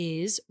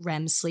is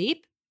REM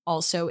sleep,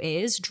 also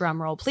is,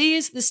 drumroll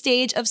please, the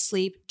stage of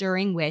sleep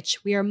during which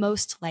we are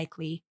most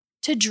likely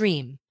to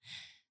dream.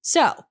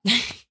 So,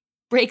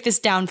 break this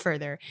down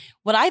further.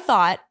 What I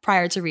thought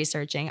prior to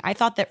researching, I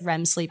thought that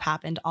REM sleep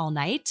happened all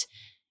night.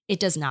 It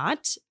does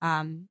not.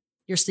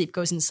 Your sleep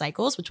goes in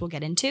cycles, which we'll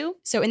get into.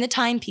 So in the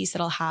timepiece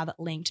that I'll have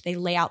linked, they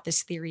lay out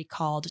this theory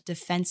called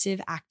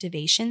defensive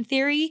activation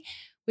theory,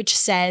 which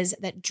says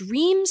that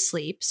dream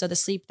sleep, so the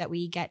sleep that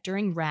we get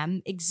during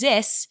REM,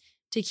 exists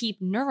to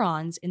keep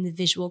neurons in the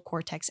visual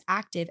cortex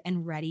active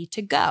and ready to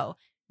go,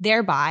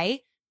 thereby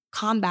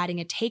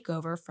combating a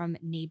takeover from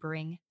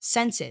neighboring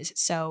senses.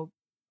 So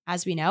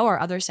as we know, our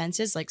other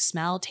senses like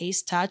smell,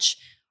 taste, touch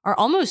are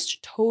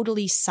almost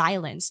totally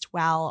silenced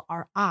while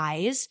our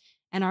eyes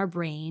and our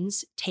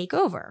brains take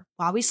over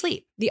while we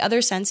sleep. The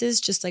other senses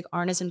just like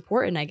aren't as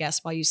important, I guess,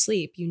 while you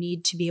sleep. You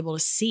need to be able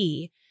to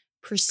see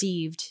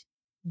perceived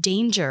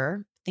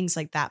danger, things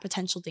like that,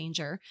 potential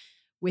danger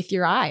with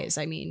your eyes.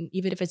 I mean,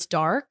 even if it's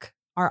dark,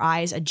 our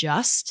eyes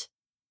adjust.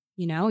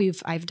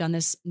 I've done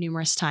this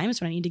numerous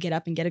times when I need to get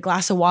up and get a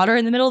glass of water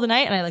in the middle of the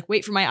night, and I like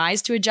wait for my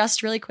eyes to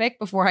adjust really quick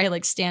before I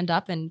like stand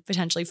up and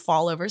potentially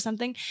fall over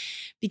something.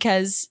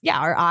 Because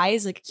our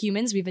eyes, like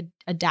humans, we've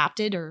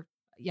adapted,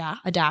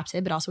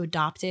 but also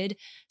adopted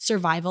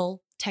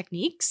survival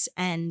techniques.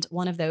 And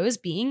one of those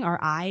being our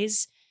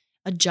eyes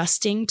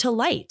adjusting to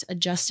light,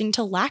 adjusting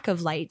to lack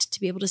of light to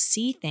be able to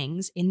see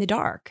things in the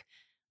dark.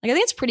 Like I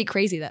think it's pretty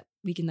crazy that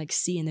we can like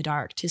see in the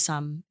dark to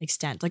some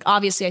extent. Like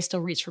obviously I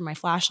still reach for my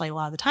flashlight a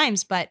lot of the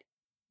times, but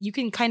you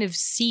can kind of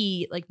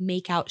see, like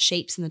make out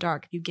shapes in the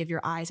dark if you give your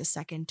eyes a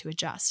second to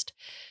adjust.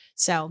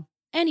 So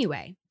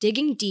anyway,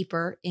 digging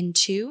deeper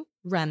into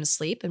REM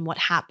sleep and what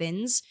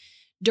happens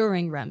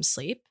during REM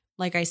sleep.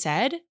 Like I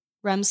said,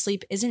 REM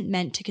sleep isn't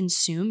meant to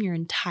consume your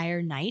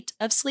entire night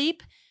of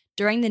sleep.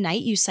 During the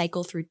night, you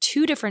cycle through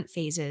two different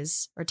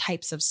phases or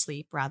types of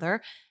sleep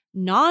rather.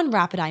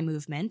 Non-rapid eye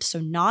movement, so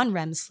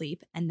non-REM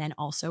sleep, and then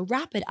also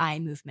rapid eye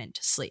movement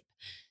sleep.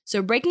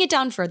 So breaking it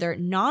down further,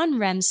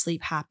 non-REM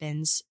sleep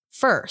happens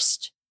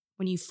first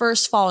when you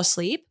first fall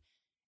asleep,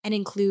 and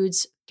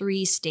includes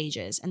 3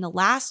 stages. And the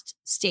last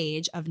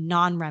stage of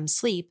non-REM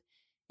sleep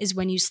is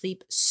when you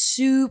sleep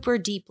super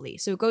deeply.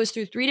 So it goes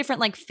through 3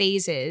 different like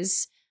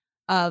phases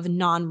of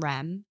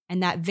non-REM.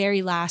 And that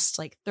very last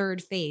like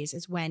third phase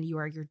is when you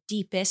are your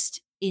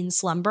deepest in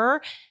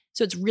slumber.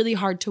 So it's really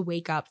hard to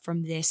wake up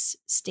from this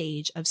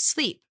stage of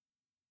sleep.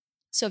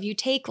 So if you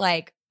take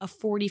like a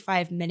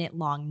 45-minute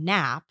long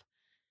nap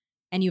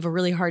and you have a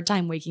really hard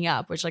time waking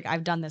up, which like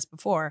I've done this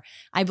before,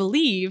 I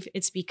believe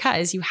it's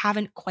because you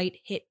haven't quite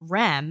hit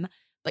REM,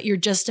 but you're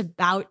just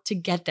about to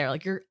get there.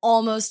 Like you're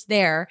almost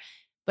there,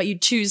 but you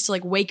choose to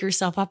like wake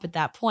yourself up at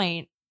that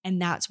point.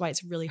 And that's why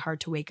it's really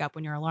hard to wake up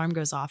when your alarm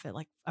goes off at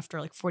like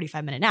after like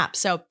 45-minute nap.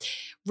 So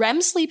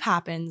REM sleep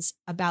happens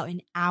about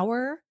an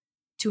hour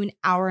to an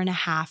hour and a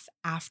half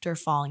after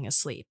falling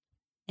asleep.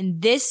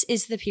 And this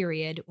is the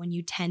period when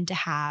you tend to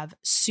have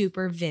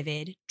super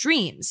vivid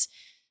dreams.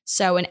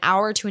 So an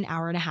hour to an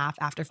hour and a half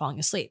after falling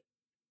asleep.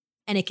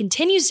 And it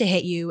continues to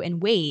hit you in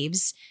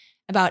waves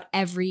about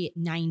every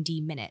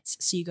 90 minutes.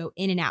 So you go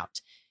in and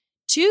out.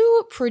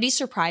 2 pretty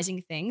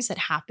surprising things that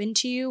happen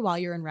to you while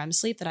you're in REM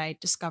sleep that I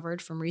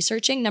discovered from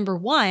researching. Number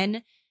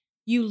 1,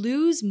 you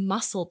lose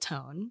muscle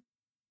tone.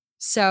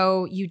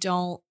 So you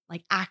don't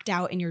like act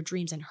out in your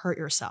dreams and hurt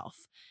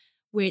yourself,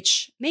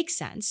 which makes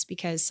sense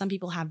because some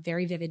people have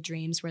very vivid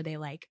dreams where they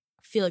like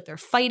feel like they're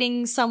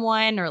fighting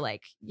someone or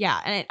like, yeah.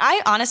 And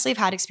I honestly have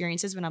had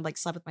experiences when I've like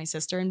slept with my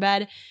sister in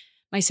bed.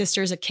 My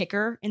sister is a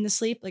kicker in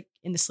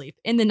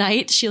the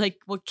night. She like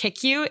will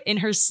kick you in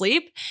her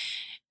sleep.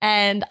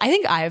 And I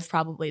think I've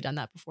probably done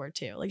that before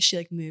too. Like she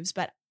like moves,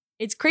 but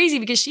it's crazy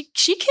because she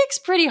kicks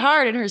pretty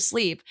hard in her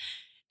sleep.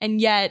 And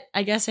yet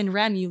I guess in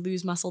REM you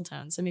lose muscle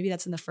tone. So maybe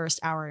that's in the first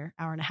hour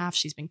and a half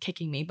she's been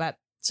kicking me. But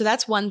so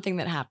that's one thing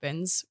that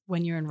happens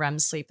when you're in REM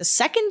sleep. The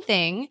second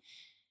thing,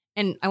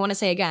 and I want to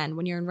say again,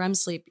 when you're in REM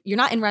sleep, you're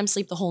not in REM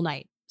sleep the whole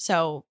night.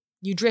 So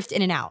you drift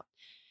in and out.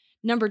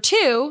 Number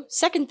 2,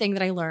 second thing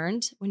that I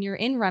learned, when you're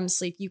in REM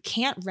sleep, you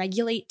can't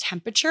regulate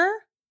temperature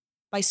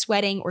by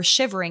sweating or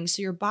shivering.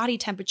 So your body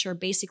temperature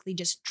basically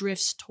just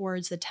drifts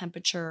towards the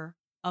temperature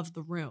of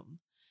the room.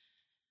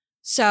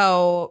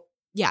 So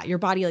yeah, your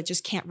body like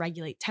just can't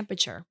regulate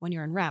temperature when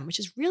you're in REM, which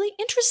is really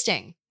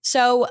interesting.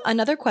 So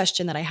another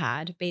question that I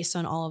had based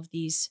on all of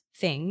these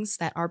things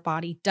that our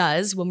body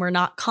does when we're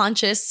not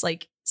conscious,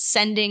 like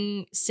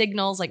sending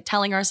signals, like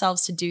telling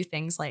ourselves to do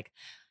things like,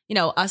 you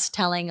know, us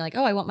telling like,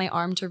 oh, I want my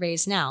arm to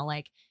raise now.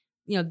 Like,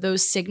 you know,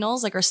 those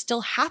signals like are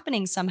still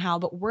happening somehow,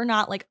 but we're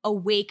not like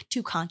awake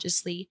to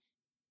consciously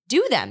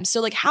do them.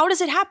 So like, how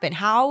does it happen?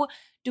 How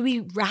do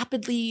we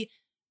rapidly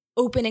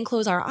open and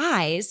close our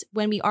eyes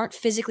when we aren't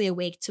physically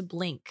awake to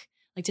blink,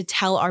 like to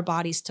tell our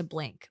bodies to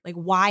blink? Like,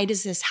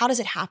 how does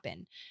it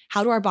happen?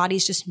 How do our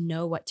bodies just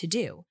know what to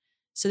do?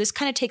 So this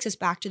kind of takes us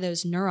back to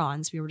those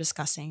neurons we were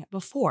discussing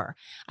before.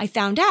 I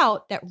found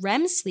out that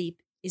REM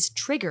sleep is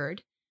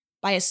triggered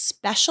by a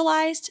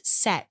specialized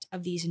set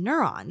of these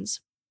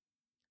neurons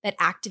that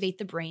activate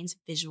the brain's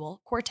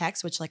visual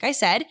cortex, which, like I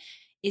said,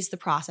 is the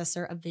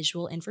processor of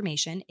visual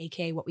information,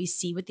 aka what we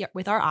see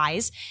with our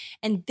eyes.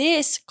 And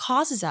this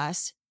causes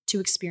us to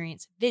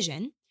experience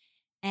vision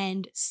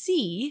and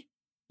see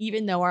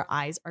even though our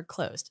eyes are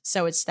closed.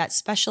 So it's that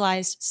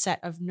specialized set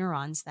of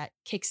neurons that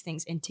kicks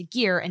things into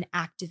gear and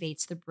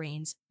activates the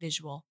brain's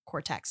visual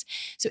cortex.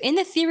 So in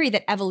the theory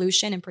that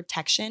evolution and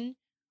protection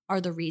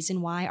are the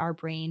reason why our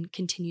brain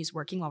continues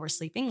working while we're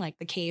sleeping, like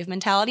the cave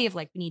mentality of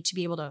like, we need to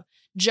be able to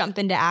jump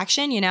into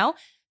action, you know?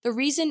 The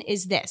reason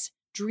is this: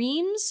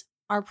 dreams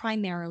are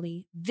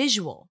primarily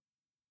visual,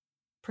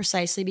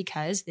 precisely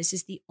because this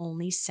is the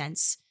only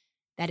sense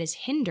that is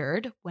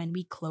hindered when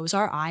we close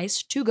our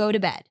eyes to go to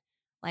bed.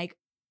 Like,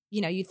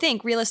 you know, you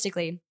think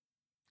realistically,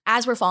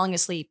 as we're falling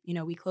asleep, you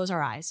know, we close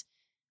our eyes,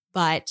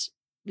 but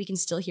we can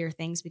still hear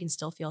things, we can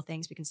still feel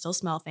things, we can still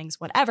smell things,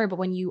 whatever. But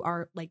when you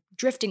are like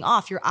drifting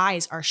off, your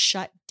eyes are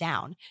shut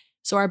down.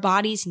 So our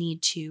bodies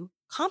need to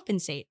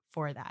compensate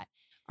for that.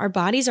 Our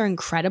bodies are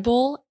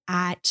incredible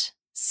at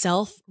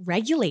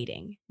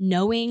self-regulating,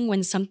 knowing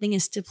when something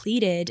is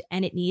depleted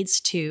and it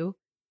needs to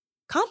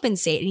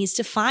compensate. It needs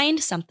to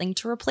find something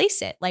to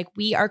replace it. Like,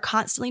 we are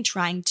constantly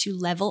trying to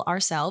level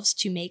ourselves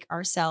to make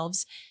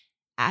ourselves,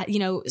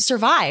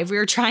 survive.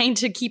 We're trying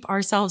to keep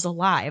ourselves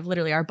alive.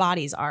 Literally, our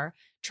bodies are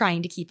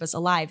trying to keep us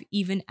alive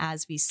even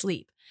as we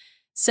sleep.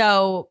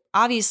 So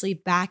obviously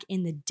back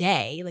in the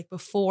day, like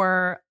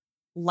before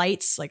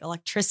lights, like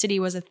electricity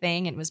was a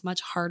thing, and it was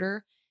much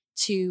harder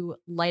to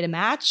light a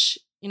match.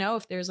 You know,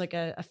 if there's like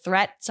a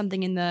threat,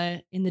 something in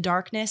the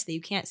darkness that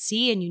you can't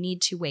see and you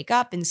need to wake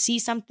up and see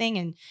something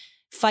and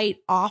fight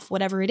off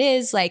whatever it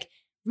is, like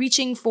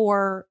reaching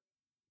for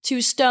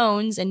 2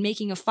 stones and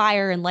making a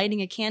fire and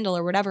lighting a candle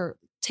or whatever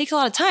takes a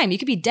lot of time. You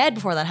could be dead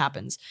before that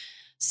happens.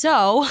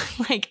 So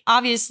like,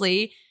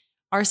 obviously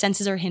our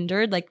senses are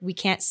hindered. Like, we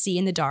can't see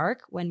in the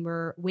dark when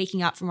we're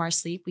waking up from our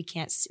sleep. We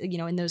can't see, you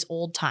know, in those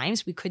old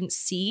times, we couldn't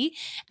see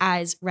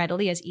as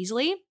readily, as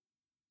easily,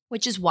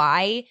 which is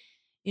why,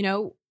 you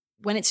know,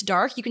 when it's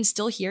dark, you can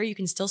still hear, you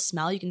can still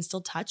smell, you can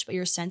still touch, but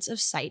your sense of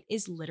sight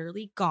is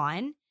literally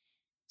gone.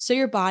 So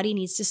your body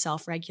needs to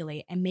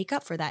self-regulate and make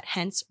up for that.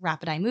 Hence,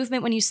 rapid eye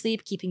movement when you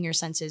sleep, keeping your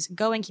senses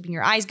going, keeping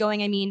your eyes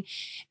going,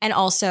 and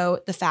also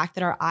the fact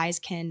that our eyes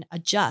can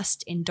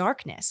adjust in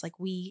darkness. Like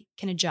we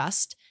can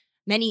adjust.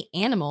 Many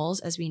animals,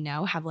 as we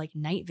know, have like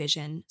night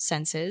vision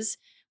senses,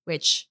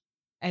 which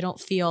I don't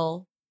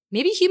feel,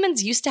 maybe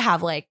humans used to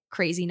have like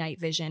crazy night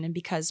vision, and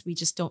because we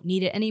just don't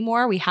need it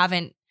anymore, we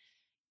haven't,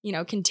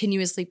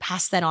 continuously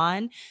passed that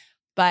on.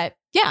 But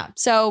yeah,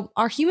 so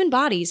our human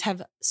bodies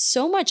have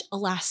so much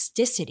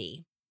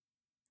elasticity.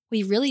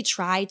 We really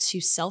try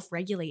to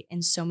self-regulate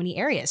in so many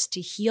areas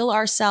to heal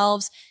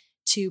ourselves,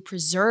 to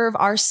preserve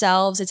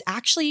ourselves. It's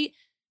actually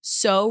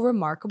so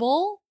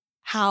remarkable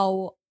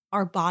how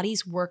our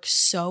bodies work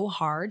so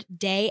hard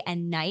day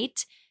and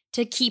night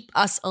to keep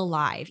us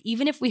alive,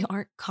 even if we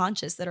aren't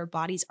conscious that our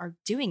bodies are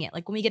doing it.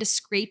 Like when we get a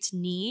scraped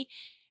knee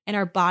and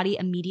our body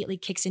immediately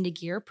kicks into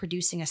gear,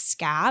 producing a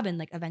scab and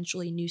like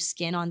eventually new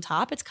skin on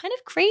top. It's kind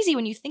of crazy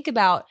when you think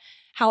about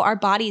how our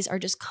bodies are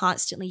just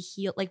constantly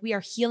healed, like we are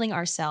healing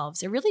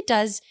ourselves. It really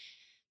does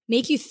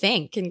make you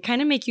think and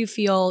kind of make you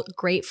feel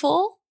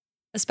grateful,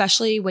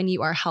 especially when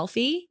you are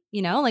healthy.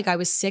 Like I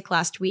was sick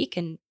last week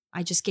and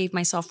I just gave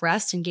myself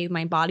rest and gave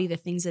my body the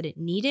things that it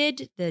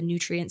needed, the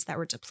nutrients that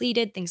were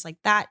depleted, things like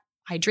that,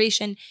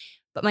 hydration,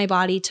 but my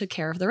body took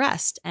care of the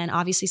rest. And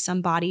obviously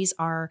some bodies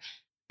are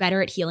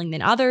better at healing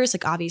than others.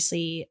 Like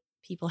obviously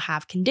people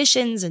have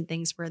conditions and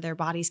things where their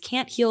bodies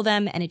can't heal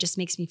them. And it just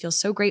makes me feel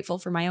so grateful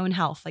for my own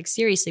health. Like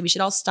seriously, we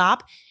should all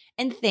stop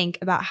and think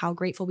about how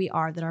grateful we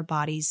are that our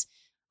bodies,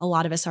 a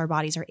lot of us, our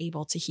bodies are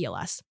able to heal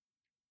us.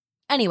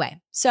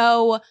 Anyway,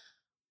 so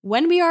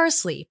when we are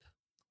asleep,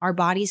 our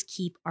bodies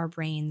keep our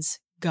brains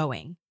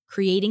going,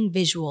 creating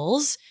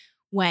visuals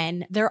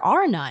when there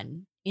are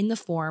none in the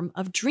form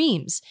of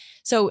dreams.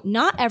 So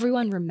not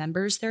everyone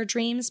remembers their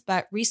dreams,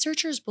 but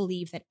researchers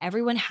believe that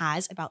everyone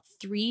has about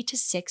 3 to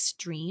 6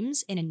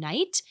 dreams in a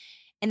night,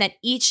 and that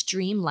each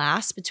dream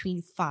lasts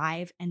between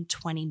 5 and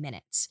 20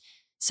 minutes.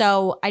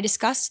 So I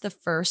discussed the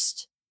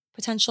first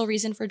potential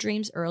reason for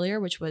dreams earlier,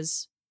 which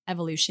was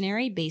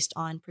evolutionary based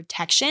on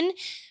protection.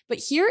 But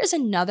here is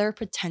another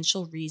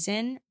potential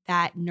reason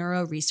that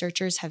neuro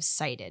researchers have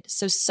cited.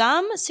 So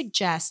some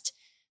suggest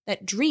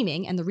that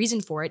dreaming, and the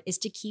reason for it, is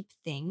to keep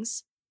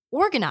things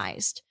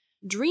organized.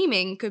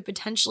 Dreaming could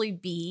potentially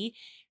be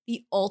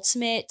the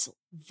ultimate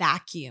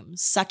vacuum,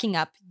 sucking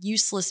up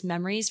useless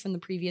memories from the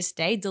previous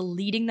day,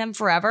 deleting them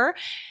forever,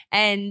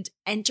 and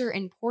enter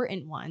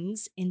important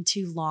ones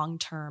into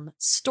long-term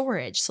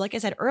storage. So like I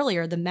said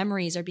earlier, the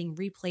memories are being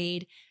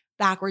replayed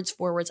backwards,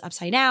 forwards,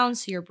 upside down.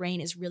 So your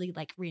brain is really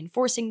like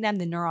reinforcing them.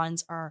 The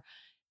neurons are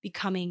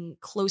becoming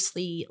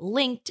closely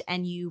linked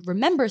and you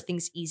remember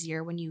things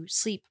easier when you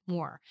sleep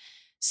more.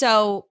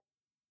 So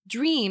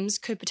dreams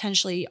could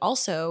potentially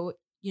also,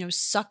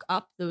 suck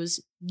up those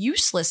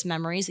useless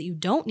memories that you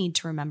don't need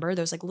to remember,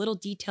 those like little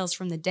details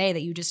from the day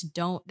that you just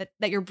don't,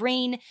 that your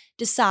brain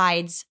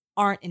decides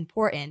aren't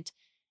important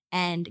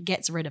and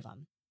gets rid of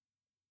them.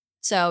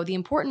 So the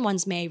important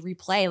ones may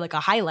replay like a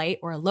highlight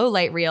or a low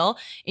light reel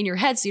in your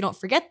head so you don't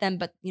forget them.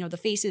 But, the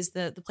faces,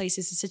 the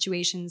places, the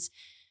situations,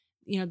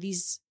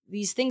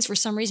 these things for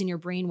some reason your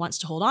brain wants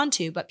to hold on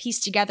to, but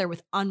pieced together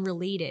with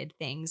unrelated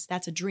things,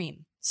 that's a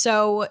dream.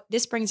 So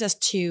this brings us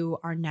to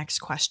our next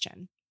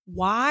question.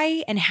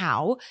 Why and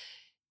how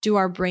do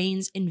our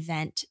brains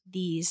invent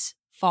these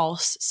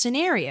false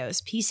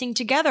scenarios, piecing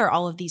together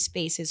all of these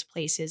faces,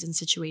 places, and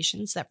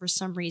situations that for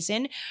some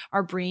reason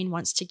our brain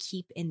wants to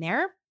keep in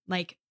there?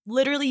 Like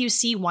literally you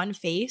see one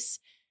face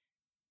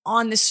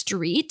on the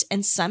street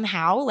and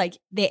somehow like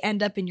they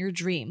end up in your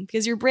dream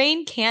because your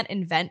brain can't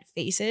invent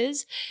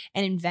faces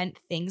and invent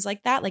things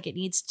like that. Like it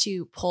needs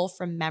to pull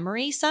from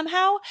memory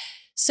somehow.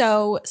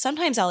 So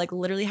sometimes I'll like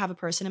literally have a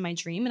person in my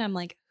dream and I'm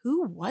like,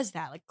 who was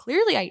that? Like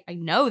clearly I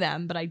know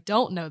them, but I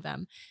don't know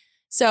them.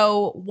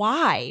 So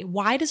why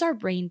does our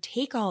brain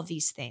take all of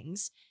these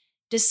things,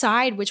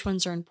 decide which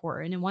ones are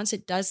important? And once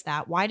it does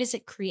that, why does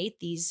it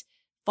create these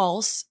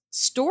false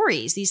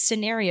stories, these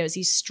scenarios,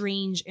 these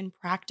strange,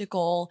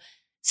 impractical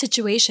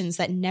situations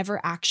that never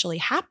actually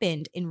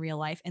happened in real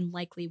life and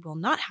likely will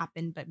not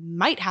happen, but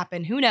might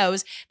happen, who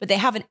knows, but they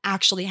haven't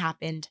actually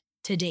happened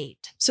to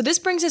date. So this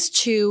brings us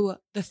to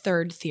the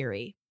third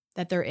theory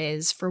that there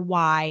is for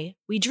why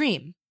we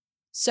dream.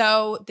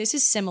 So this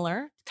is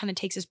similar, kind of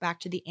takes us back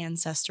to the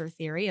ancestor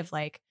theory of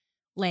like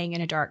laying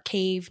in a dark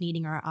cave,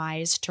 needing our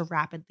eyes to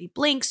rapidly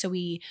blink so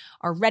we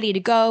are ready to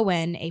go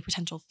when a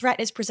potential threat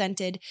is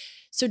presented.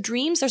 So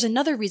dreams, there's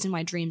another reason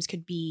why dreams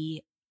could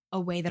be a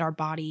way that our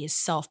body is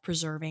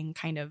self-preserving,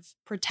 kind of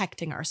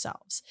protecting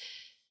ourselves.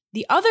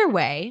 The other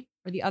way,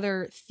 or the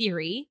other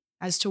theory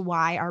as to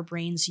why our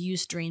brains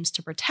use dreams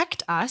to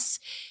protect us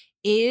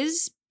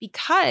is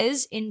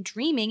because in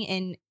dreaming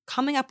and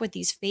coming up with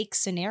these fake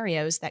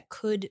scenarios that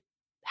could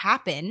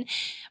happen,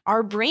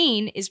 our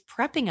brain is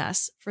prepping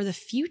us for the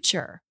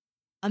future,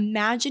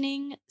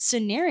 imagining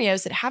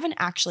scenarios that haven't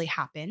actually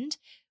happened,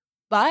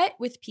 but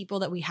with people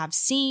that we have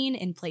seen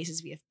in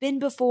places we have been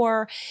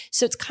before.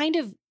 So it's kind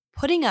of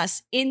putting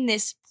us in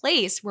this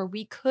place where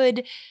we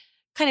could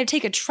kind of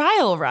take a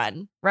trial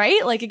run,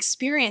 right? Like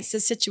experience the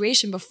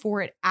situation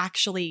before it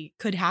actually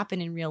could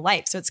happen in real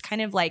life. So it's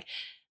kind of like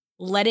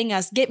letting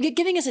us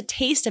giving us a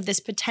taste of this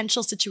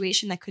potential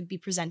situation that could be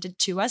presented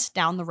to us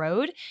down the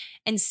road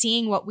and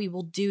seeing what we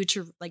will do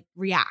to like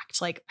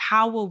react. Like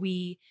how will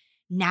we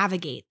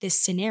navigate this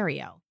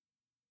scenario,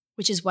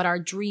 which is what our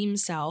dream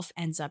self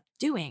ends up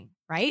doing,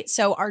 right?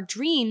 So our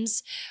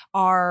dreams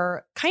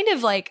are kind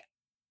of like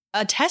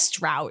a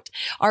test route,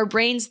 our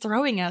brains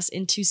throwing us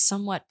into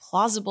somewhat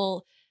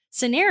plausible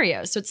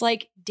scenarios. So it's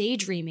like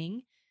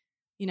daydreaming,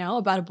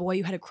 about a boy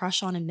you had a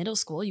crush on in middle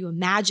school. You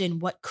imagine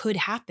what could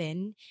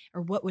happen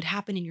or what would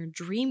happen in your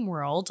dream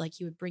world. Like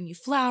he would bring you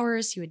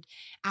flowers, he would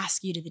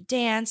ask you to the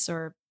dance,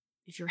 or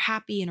if you're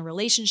happy in a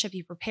relationship,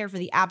 you prepare for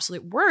the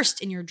absolute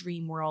worst in your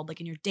dream world, like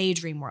in your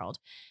daydream world.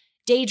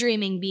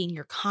 Daydreaming being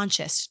your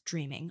conscious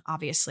dreaming,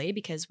 obviously,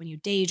 because when you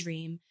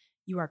daydream,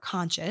 you are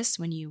conscious.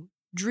 When you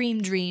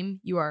dream,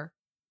 you are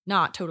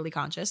not totally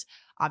conscious,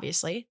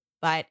 obviously.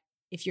 But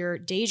if you're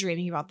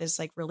daydreaming about this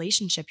like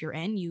relationship you're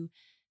in, you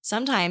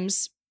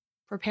sometimes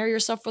prepare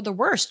yourself for the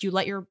worst. You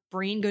let your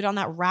brain go down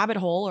that rabbit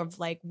hole of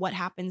like, what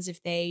happens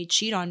if they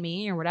cheat on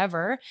me or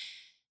whatever.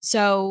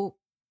 So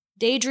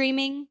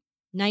daydreaming,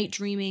 night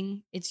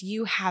dreaming, it's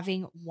you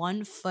having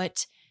one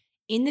foot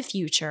in the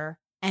future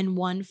and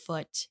one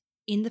foot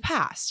in the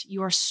past.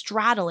 You are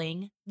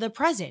straddling the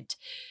present.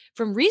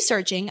 From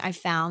researching, I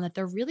found that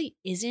there really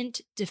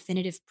isn't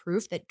definitive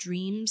proof that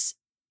dreams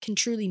can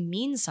truly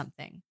mean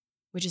something,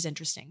 which is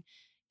interesting.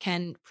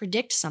 Can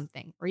predict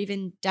something or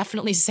even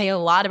definitely say a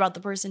lot about the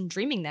person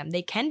dreaming them.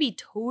 They can be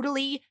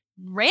totally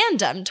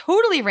random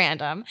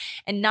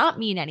and not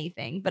mean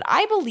anything. But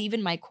I believe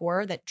in my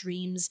core that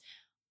dreams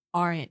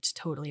aren't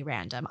totally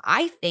random.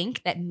 I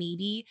think that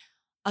maybe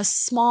a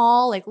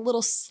small, like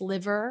little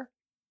sliver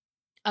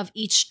of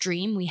each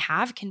dream we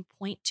have can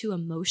point to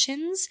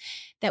emotions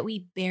that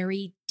we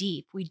bury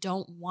deep, we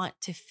don't want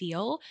to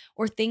feel,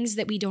 or things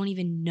that we don't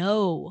even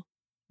know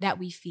that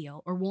we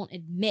feel or won't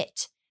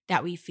admit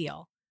that we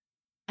feel.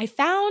 I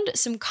found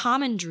some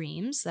common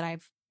dreams that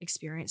I've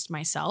experienced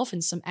myself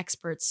and some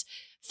experts'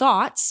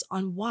 thoughts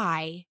on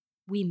why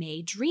we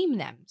may dream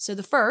them. So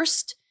the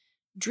first,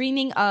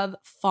 dreaming of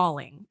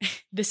falling.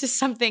 This is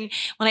something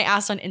when I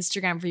asked on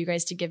Instagram for you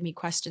guys to give me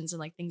questions and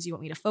like things you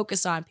want me to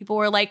focus on, people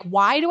were like,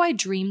 why do I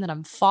dream that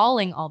I'm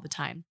falling all the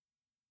time?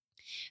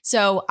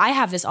 So I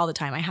have this all the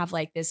time. I have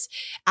like this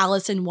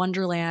Alice in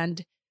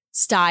Wonderland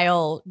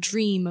style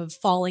dream of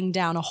falling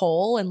down a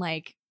hole and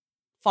like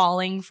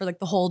falling for like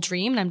the whole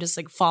dream. And I'm just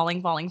like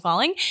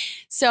falling.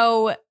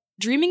 So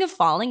dreaming of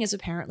falling is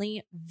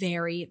apparently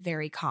very,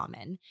 very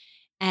common.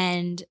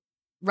 And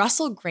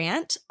Russell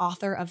Grant,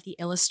 author of the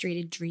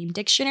Illustrated Dream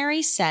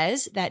Dictionary,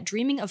 says that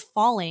dreaming of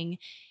falling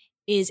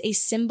is a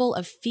symbol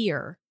of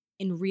fear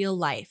in real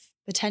life,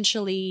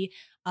 potentially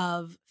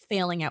of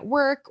failing at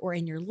work or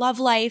in your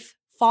love life.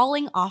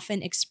 Falling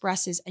often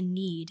expresses a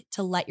need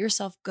to let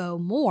yourself go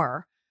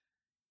more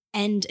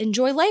and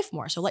enjoy life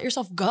more. So let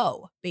yourself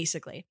go,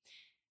 basically.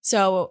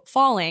 So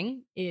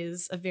falling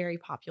is a very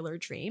popular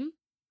dream.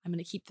 I'm going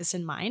to keep this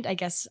in mind. I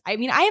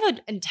have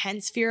an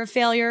intense fear of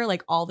failure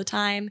like all the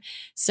time.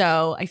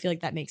 So I feel like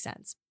that makes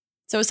sense.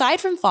 So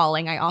aside from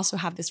falling, I also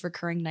have this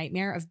recurring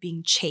nightmare of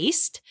being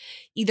chased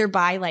either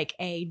by like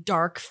a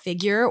dark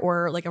figure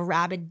or like a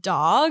rabid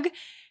dog.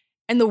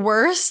 And the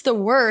worst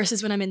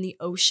is when I'm in the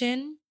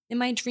ocean in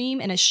my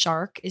dream and a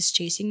shark is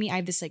chasing me. I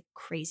have this like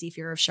crazy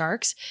fear of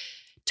sharks.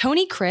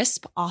 Tony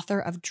Crisp, author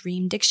of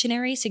Dream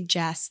Dictionary,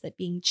 suggests that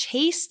being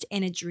chased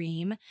in a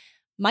dream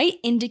might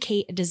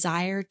indicate a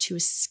desire to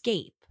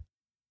escape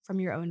from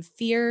your own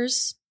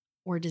fears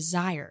or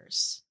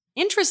desires.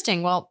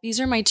 Interesting. Well, these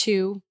are my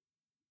two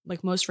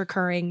like most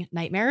recurring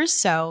nightmares.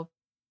 So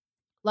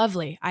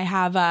lovely. I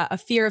have a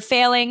fear of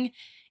failing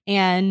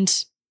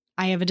and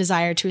I have a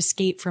desire to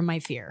escape from my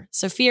fear.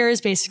 So fear is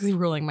basically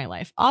ruling my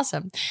life.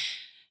 Awesome.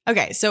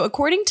 Okay, so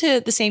according to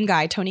the same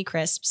guy, Tony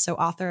Crisp, so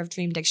author of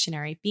Dream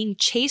Dictionary, being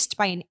chased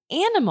by an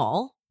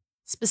animal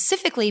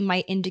specifically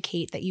might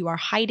indicate that you are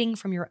hiding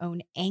from your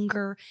own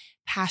anger,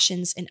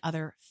 passions, and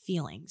other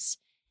feelings.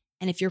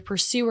 And if your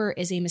pursuer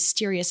is a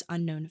mysterious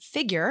unknown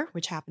figure,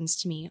 which happens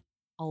to me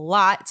a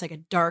lot, it's like a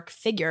dark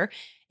figure,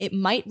 it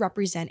might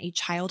represent a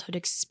childhood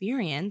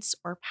experience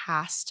or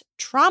past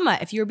trauma.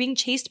 If you're being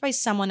chased by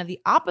someone of the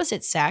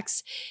opposite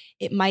sex,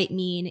 it might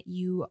mean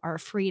you are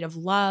afraid of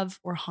love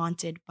or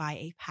haunted by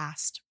a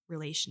past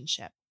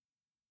relationship.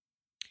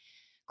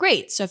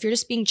 Great. So if you're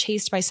just being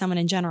chased by someone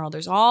in general,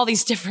 there's all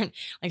these different,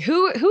 like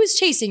who is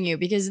chasing you?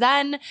 Because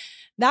then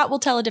that will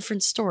tell a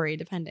different story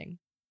depending.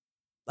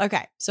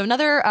 Okay. So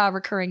another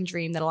recurring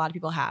dream that a lot of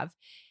people have.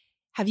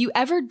 Have you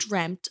ever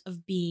dreamt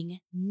of being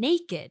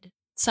naked?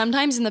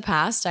 Sometimes in the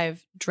past,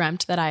 I've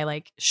dreamt that I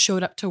like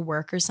showed up to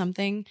work or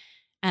something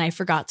and I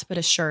forgot to put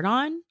a shirt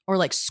on, or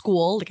like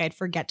school, like I'd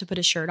forget to put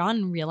a shirt on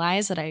and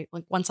realize that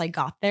once I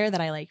got there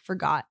that I like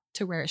forgot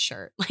to wear a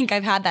shirt. Like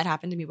I've had that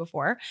happen to me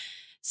before.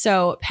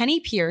 So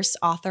Penny Pierce,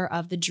 author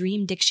of the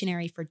Dream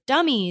Dictionary for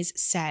Dummies,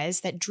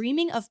 says that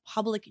dreaming of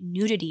public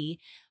nudity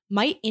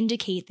might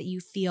indicate that you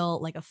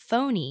feel like a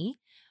phony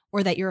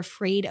or that you're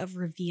afraid of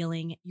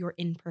revealing your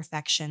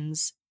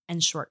imperfections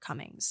and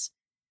shortcomings,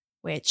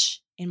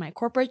 which in my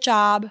corporate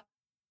job,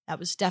 that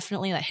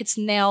hits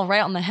the nail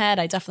right on the head.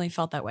 I definitely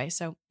felt that way.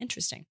 So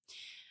interesting.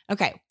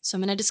 Okay, so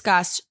I'm going to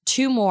discuss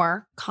 2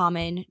 more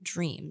common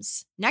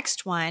dreams.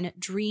 Next one,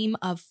 dream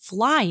of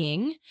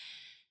flying,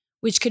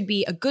 which could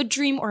be a good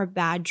dream or a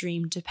bad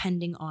dream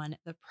depending on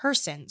the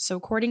person. So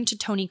according to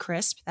Tony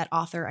Crisp, that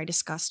author I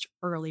discussed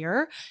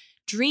earlier,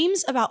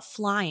 dreams about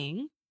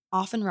flying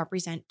often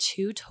represent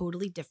 2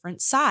 totally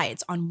different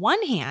sides. On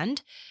one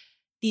hand,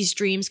 these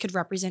dreams could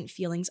represent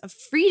feelings of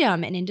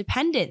freedom and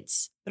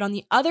independence. But on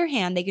the other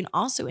hand, they can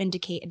also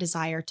indicate a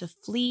desire to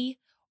flee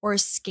or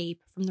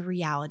escape from the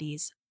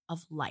realities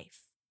of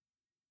life.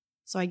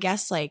 So I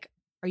guess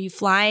are you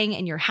flying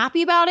and you're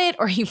happy about it,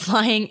 or are you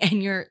flying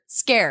and you're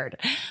scared?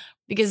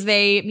 Because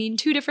they mean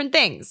 2 different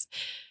things.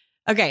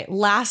 Okay,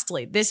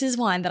 lastly, this is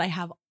one that I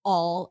have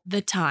all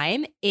the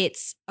time.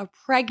 It's a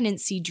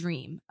pregnancy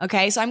dream.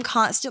 Okay, so I'm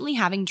constantly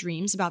having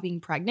dreams about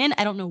being pregnant.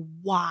 I don't know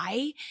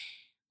why.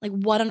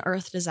 What on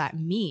earth does that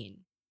mean?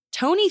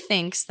 Tony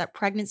thinks that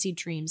pregnancy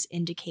dreams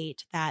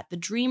indicate that the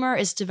dreamer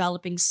is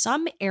developing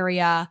some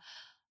area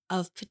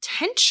of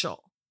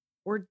potential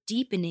or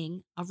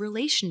deepening a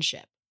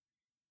relationship.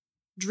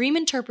 Dream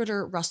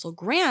interpreter Russell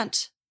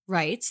Grant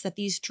writes that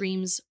these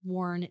dreams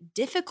warn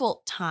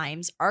difficult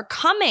times are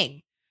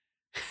coming.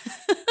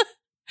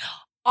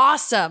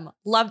 Awesome.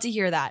 Love to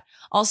hear that.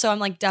 Also,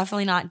 I'm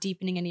definitely not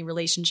deepening any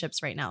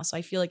relationships right now. So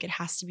I feel like it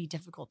has to be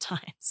difficult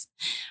times.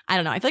 I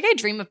don't know. I feel like I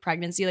dream of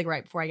pregnancy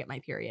right before I get my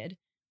period,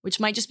 which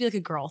might just be a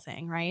girl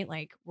thing, right?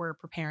 We're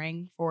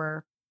preparing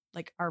for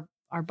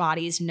our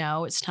bodies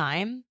know it's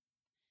time.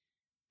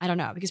 I don't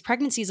know, because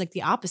pregnancy is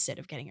the opposite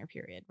of getting your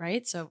period,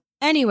 right? So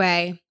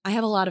anyway, I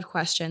have a lot of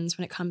questions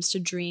when it comes to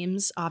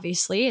dreams,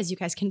 obviously, as you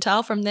guys can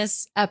tell from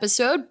this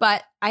episode,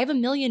 but I have a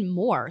million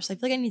more. So I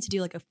feel like I need to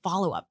do a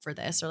follow-up for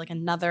this, or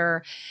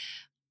another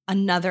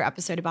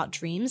episode about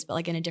dreams,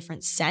 but in a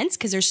different sense,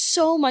 because there's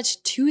so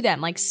much to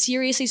them,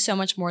 seriously, so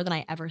much more than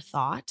I ever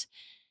thought.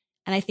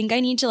 And I think I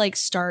need to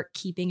start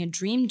keeping a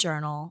dream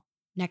journal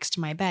next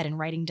to my bed and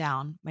writing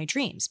down my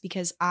dreams,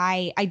 because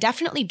I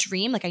definitely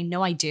dream, I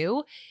know I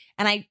do.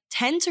 And I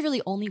tend to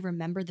really only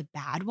remember the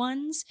bad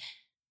ones,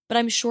 but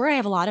I'm sure I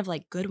have a lot of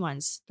good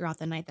ones throughout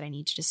the night that I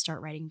need to just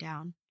start writing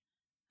down.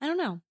 I don't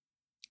know.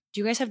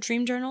 Do you guys have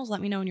dream journals?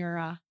 Let me know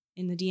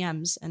in the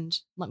DMs, and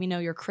let me know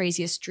your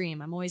craziest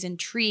dream. I'm always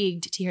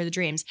intrigued to hear the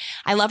dreams.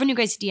 I love when you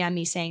guys DM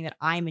me saying that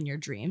I'm in your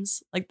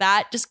dreams.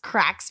 That just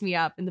cracks me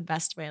up in the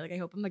best way. I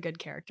hope I'm a good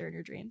character in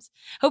your dreams.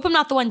 Hope I'm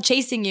not the one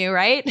chasing you,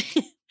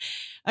 right?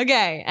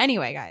 Okay.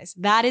 Anyway, guys,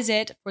 that is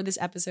it for this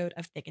episode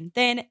of Thick and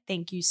Thin.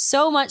 Thank you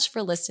so much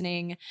for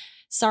listening.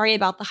 Sorry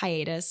about the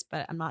hiatus,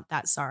 but I'm not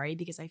that sorry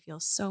because I feel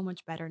so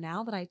much better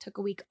now that I took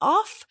a week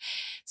off.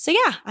 So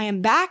yeah, I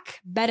am back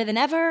better than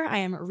ever. I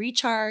am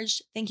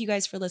recharged. Thank you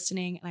guys for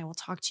listening, and I will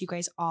talk to you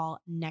guys all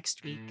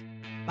next week.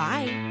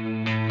 Bye.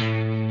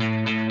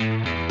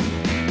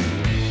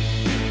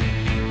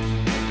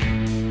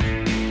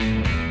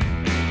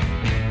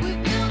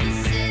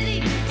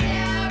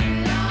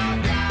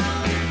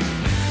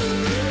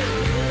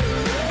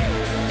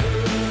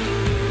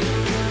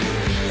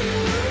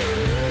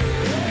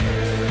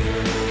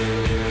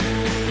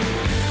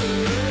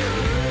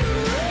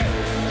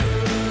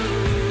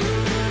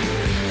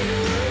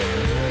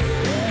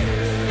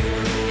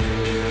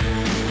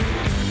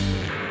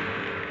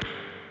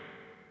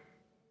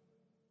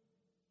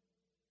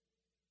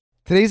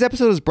 Today's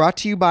episode is brought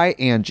to you by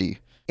Angie.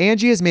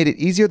 Angie has made it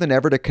easier than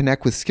ever to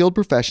connect with skilled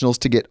professionals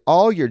to get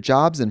all your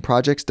jobs and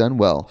projects done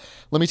well.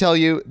 Let me tell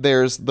you,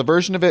 there's the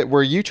version of it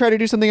where you try to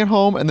do something at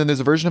home, and then there's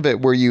a version of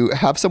it where you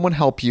have someone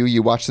help you,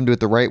 you watch them do it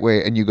the right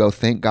way, and you go,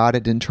 thank God I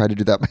didn't try to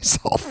do that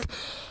myself.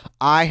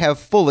 I have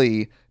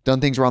fully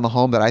done things around the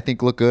home that I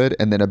think look good,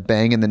 and then a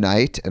bang in the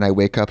night, and I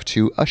wake up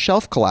to a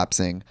shelf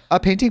collapsing, a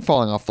painting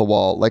falling off the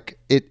wall.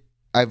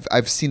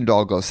 I've seen it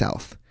all go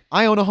south.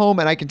 I own a home,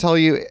 and I can tell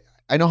you,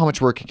 I know how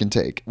much work it can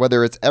take.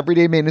 Whether it's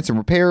everyday maintenance and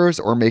repairs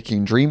or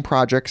making dream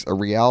projects a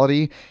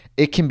reality,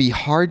 it can be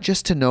hard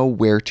just to know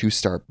where to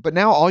start. But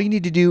now all you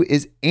need to do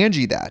is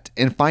Angie that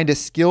and find a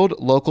skilled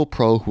local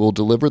pro who will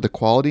deliver the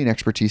quality and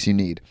expertise you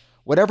need.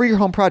 Whatever your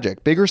home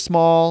project, big or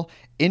small,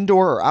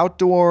 indoor or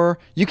outdoor,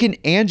 you can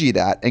Angie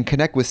that and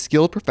connect with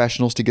skilled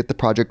professionals to get the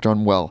project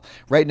done well.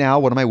 Right now,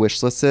 one of my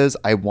wish lists is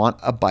I want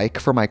a bike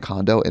for my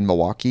condo in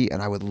Milwaukee,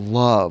 and I would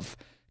love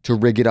to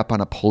rig it up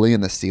on a pulley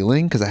in the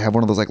ceiling because I have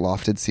one of those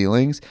lofted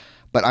ceilings,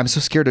 but I'm so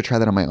scared to try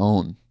that on my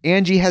own.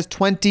 Angie has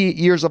 20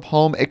 years of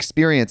home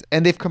experience,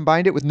 and they've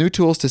combined it with new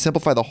tools to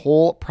simplify the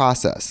whole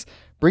process.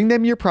 Bring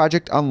them your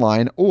project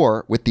online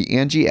or with the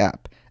Angie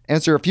app.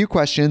 Answer a few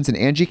questions and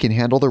Angie can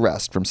handle the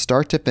rest from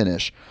start to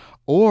finish,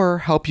 or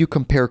help you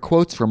compare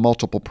quotes from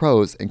multiple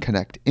pros and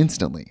connect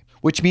instantly,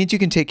 which means you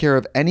can take care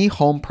of any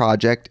home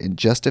project in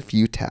just a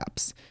few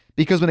taps.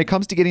 Because when it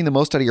comes to getting the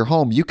most out of your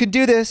home, you can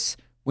do this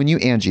when you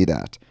Angie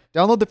that.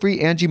 Download the free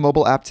Angie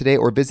mobile app today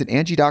or visit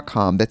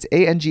Angie.com. That's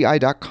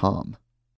ANGI.com.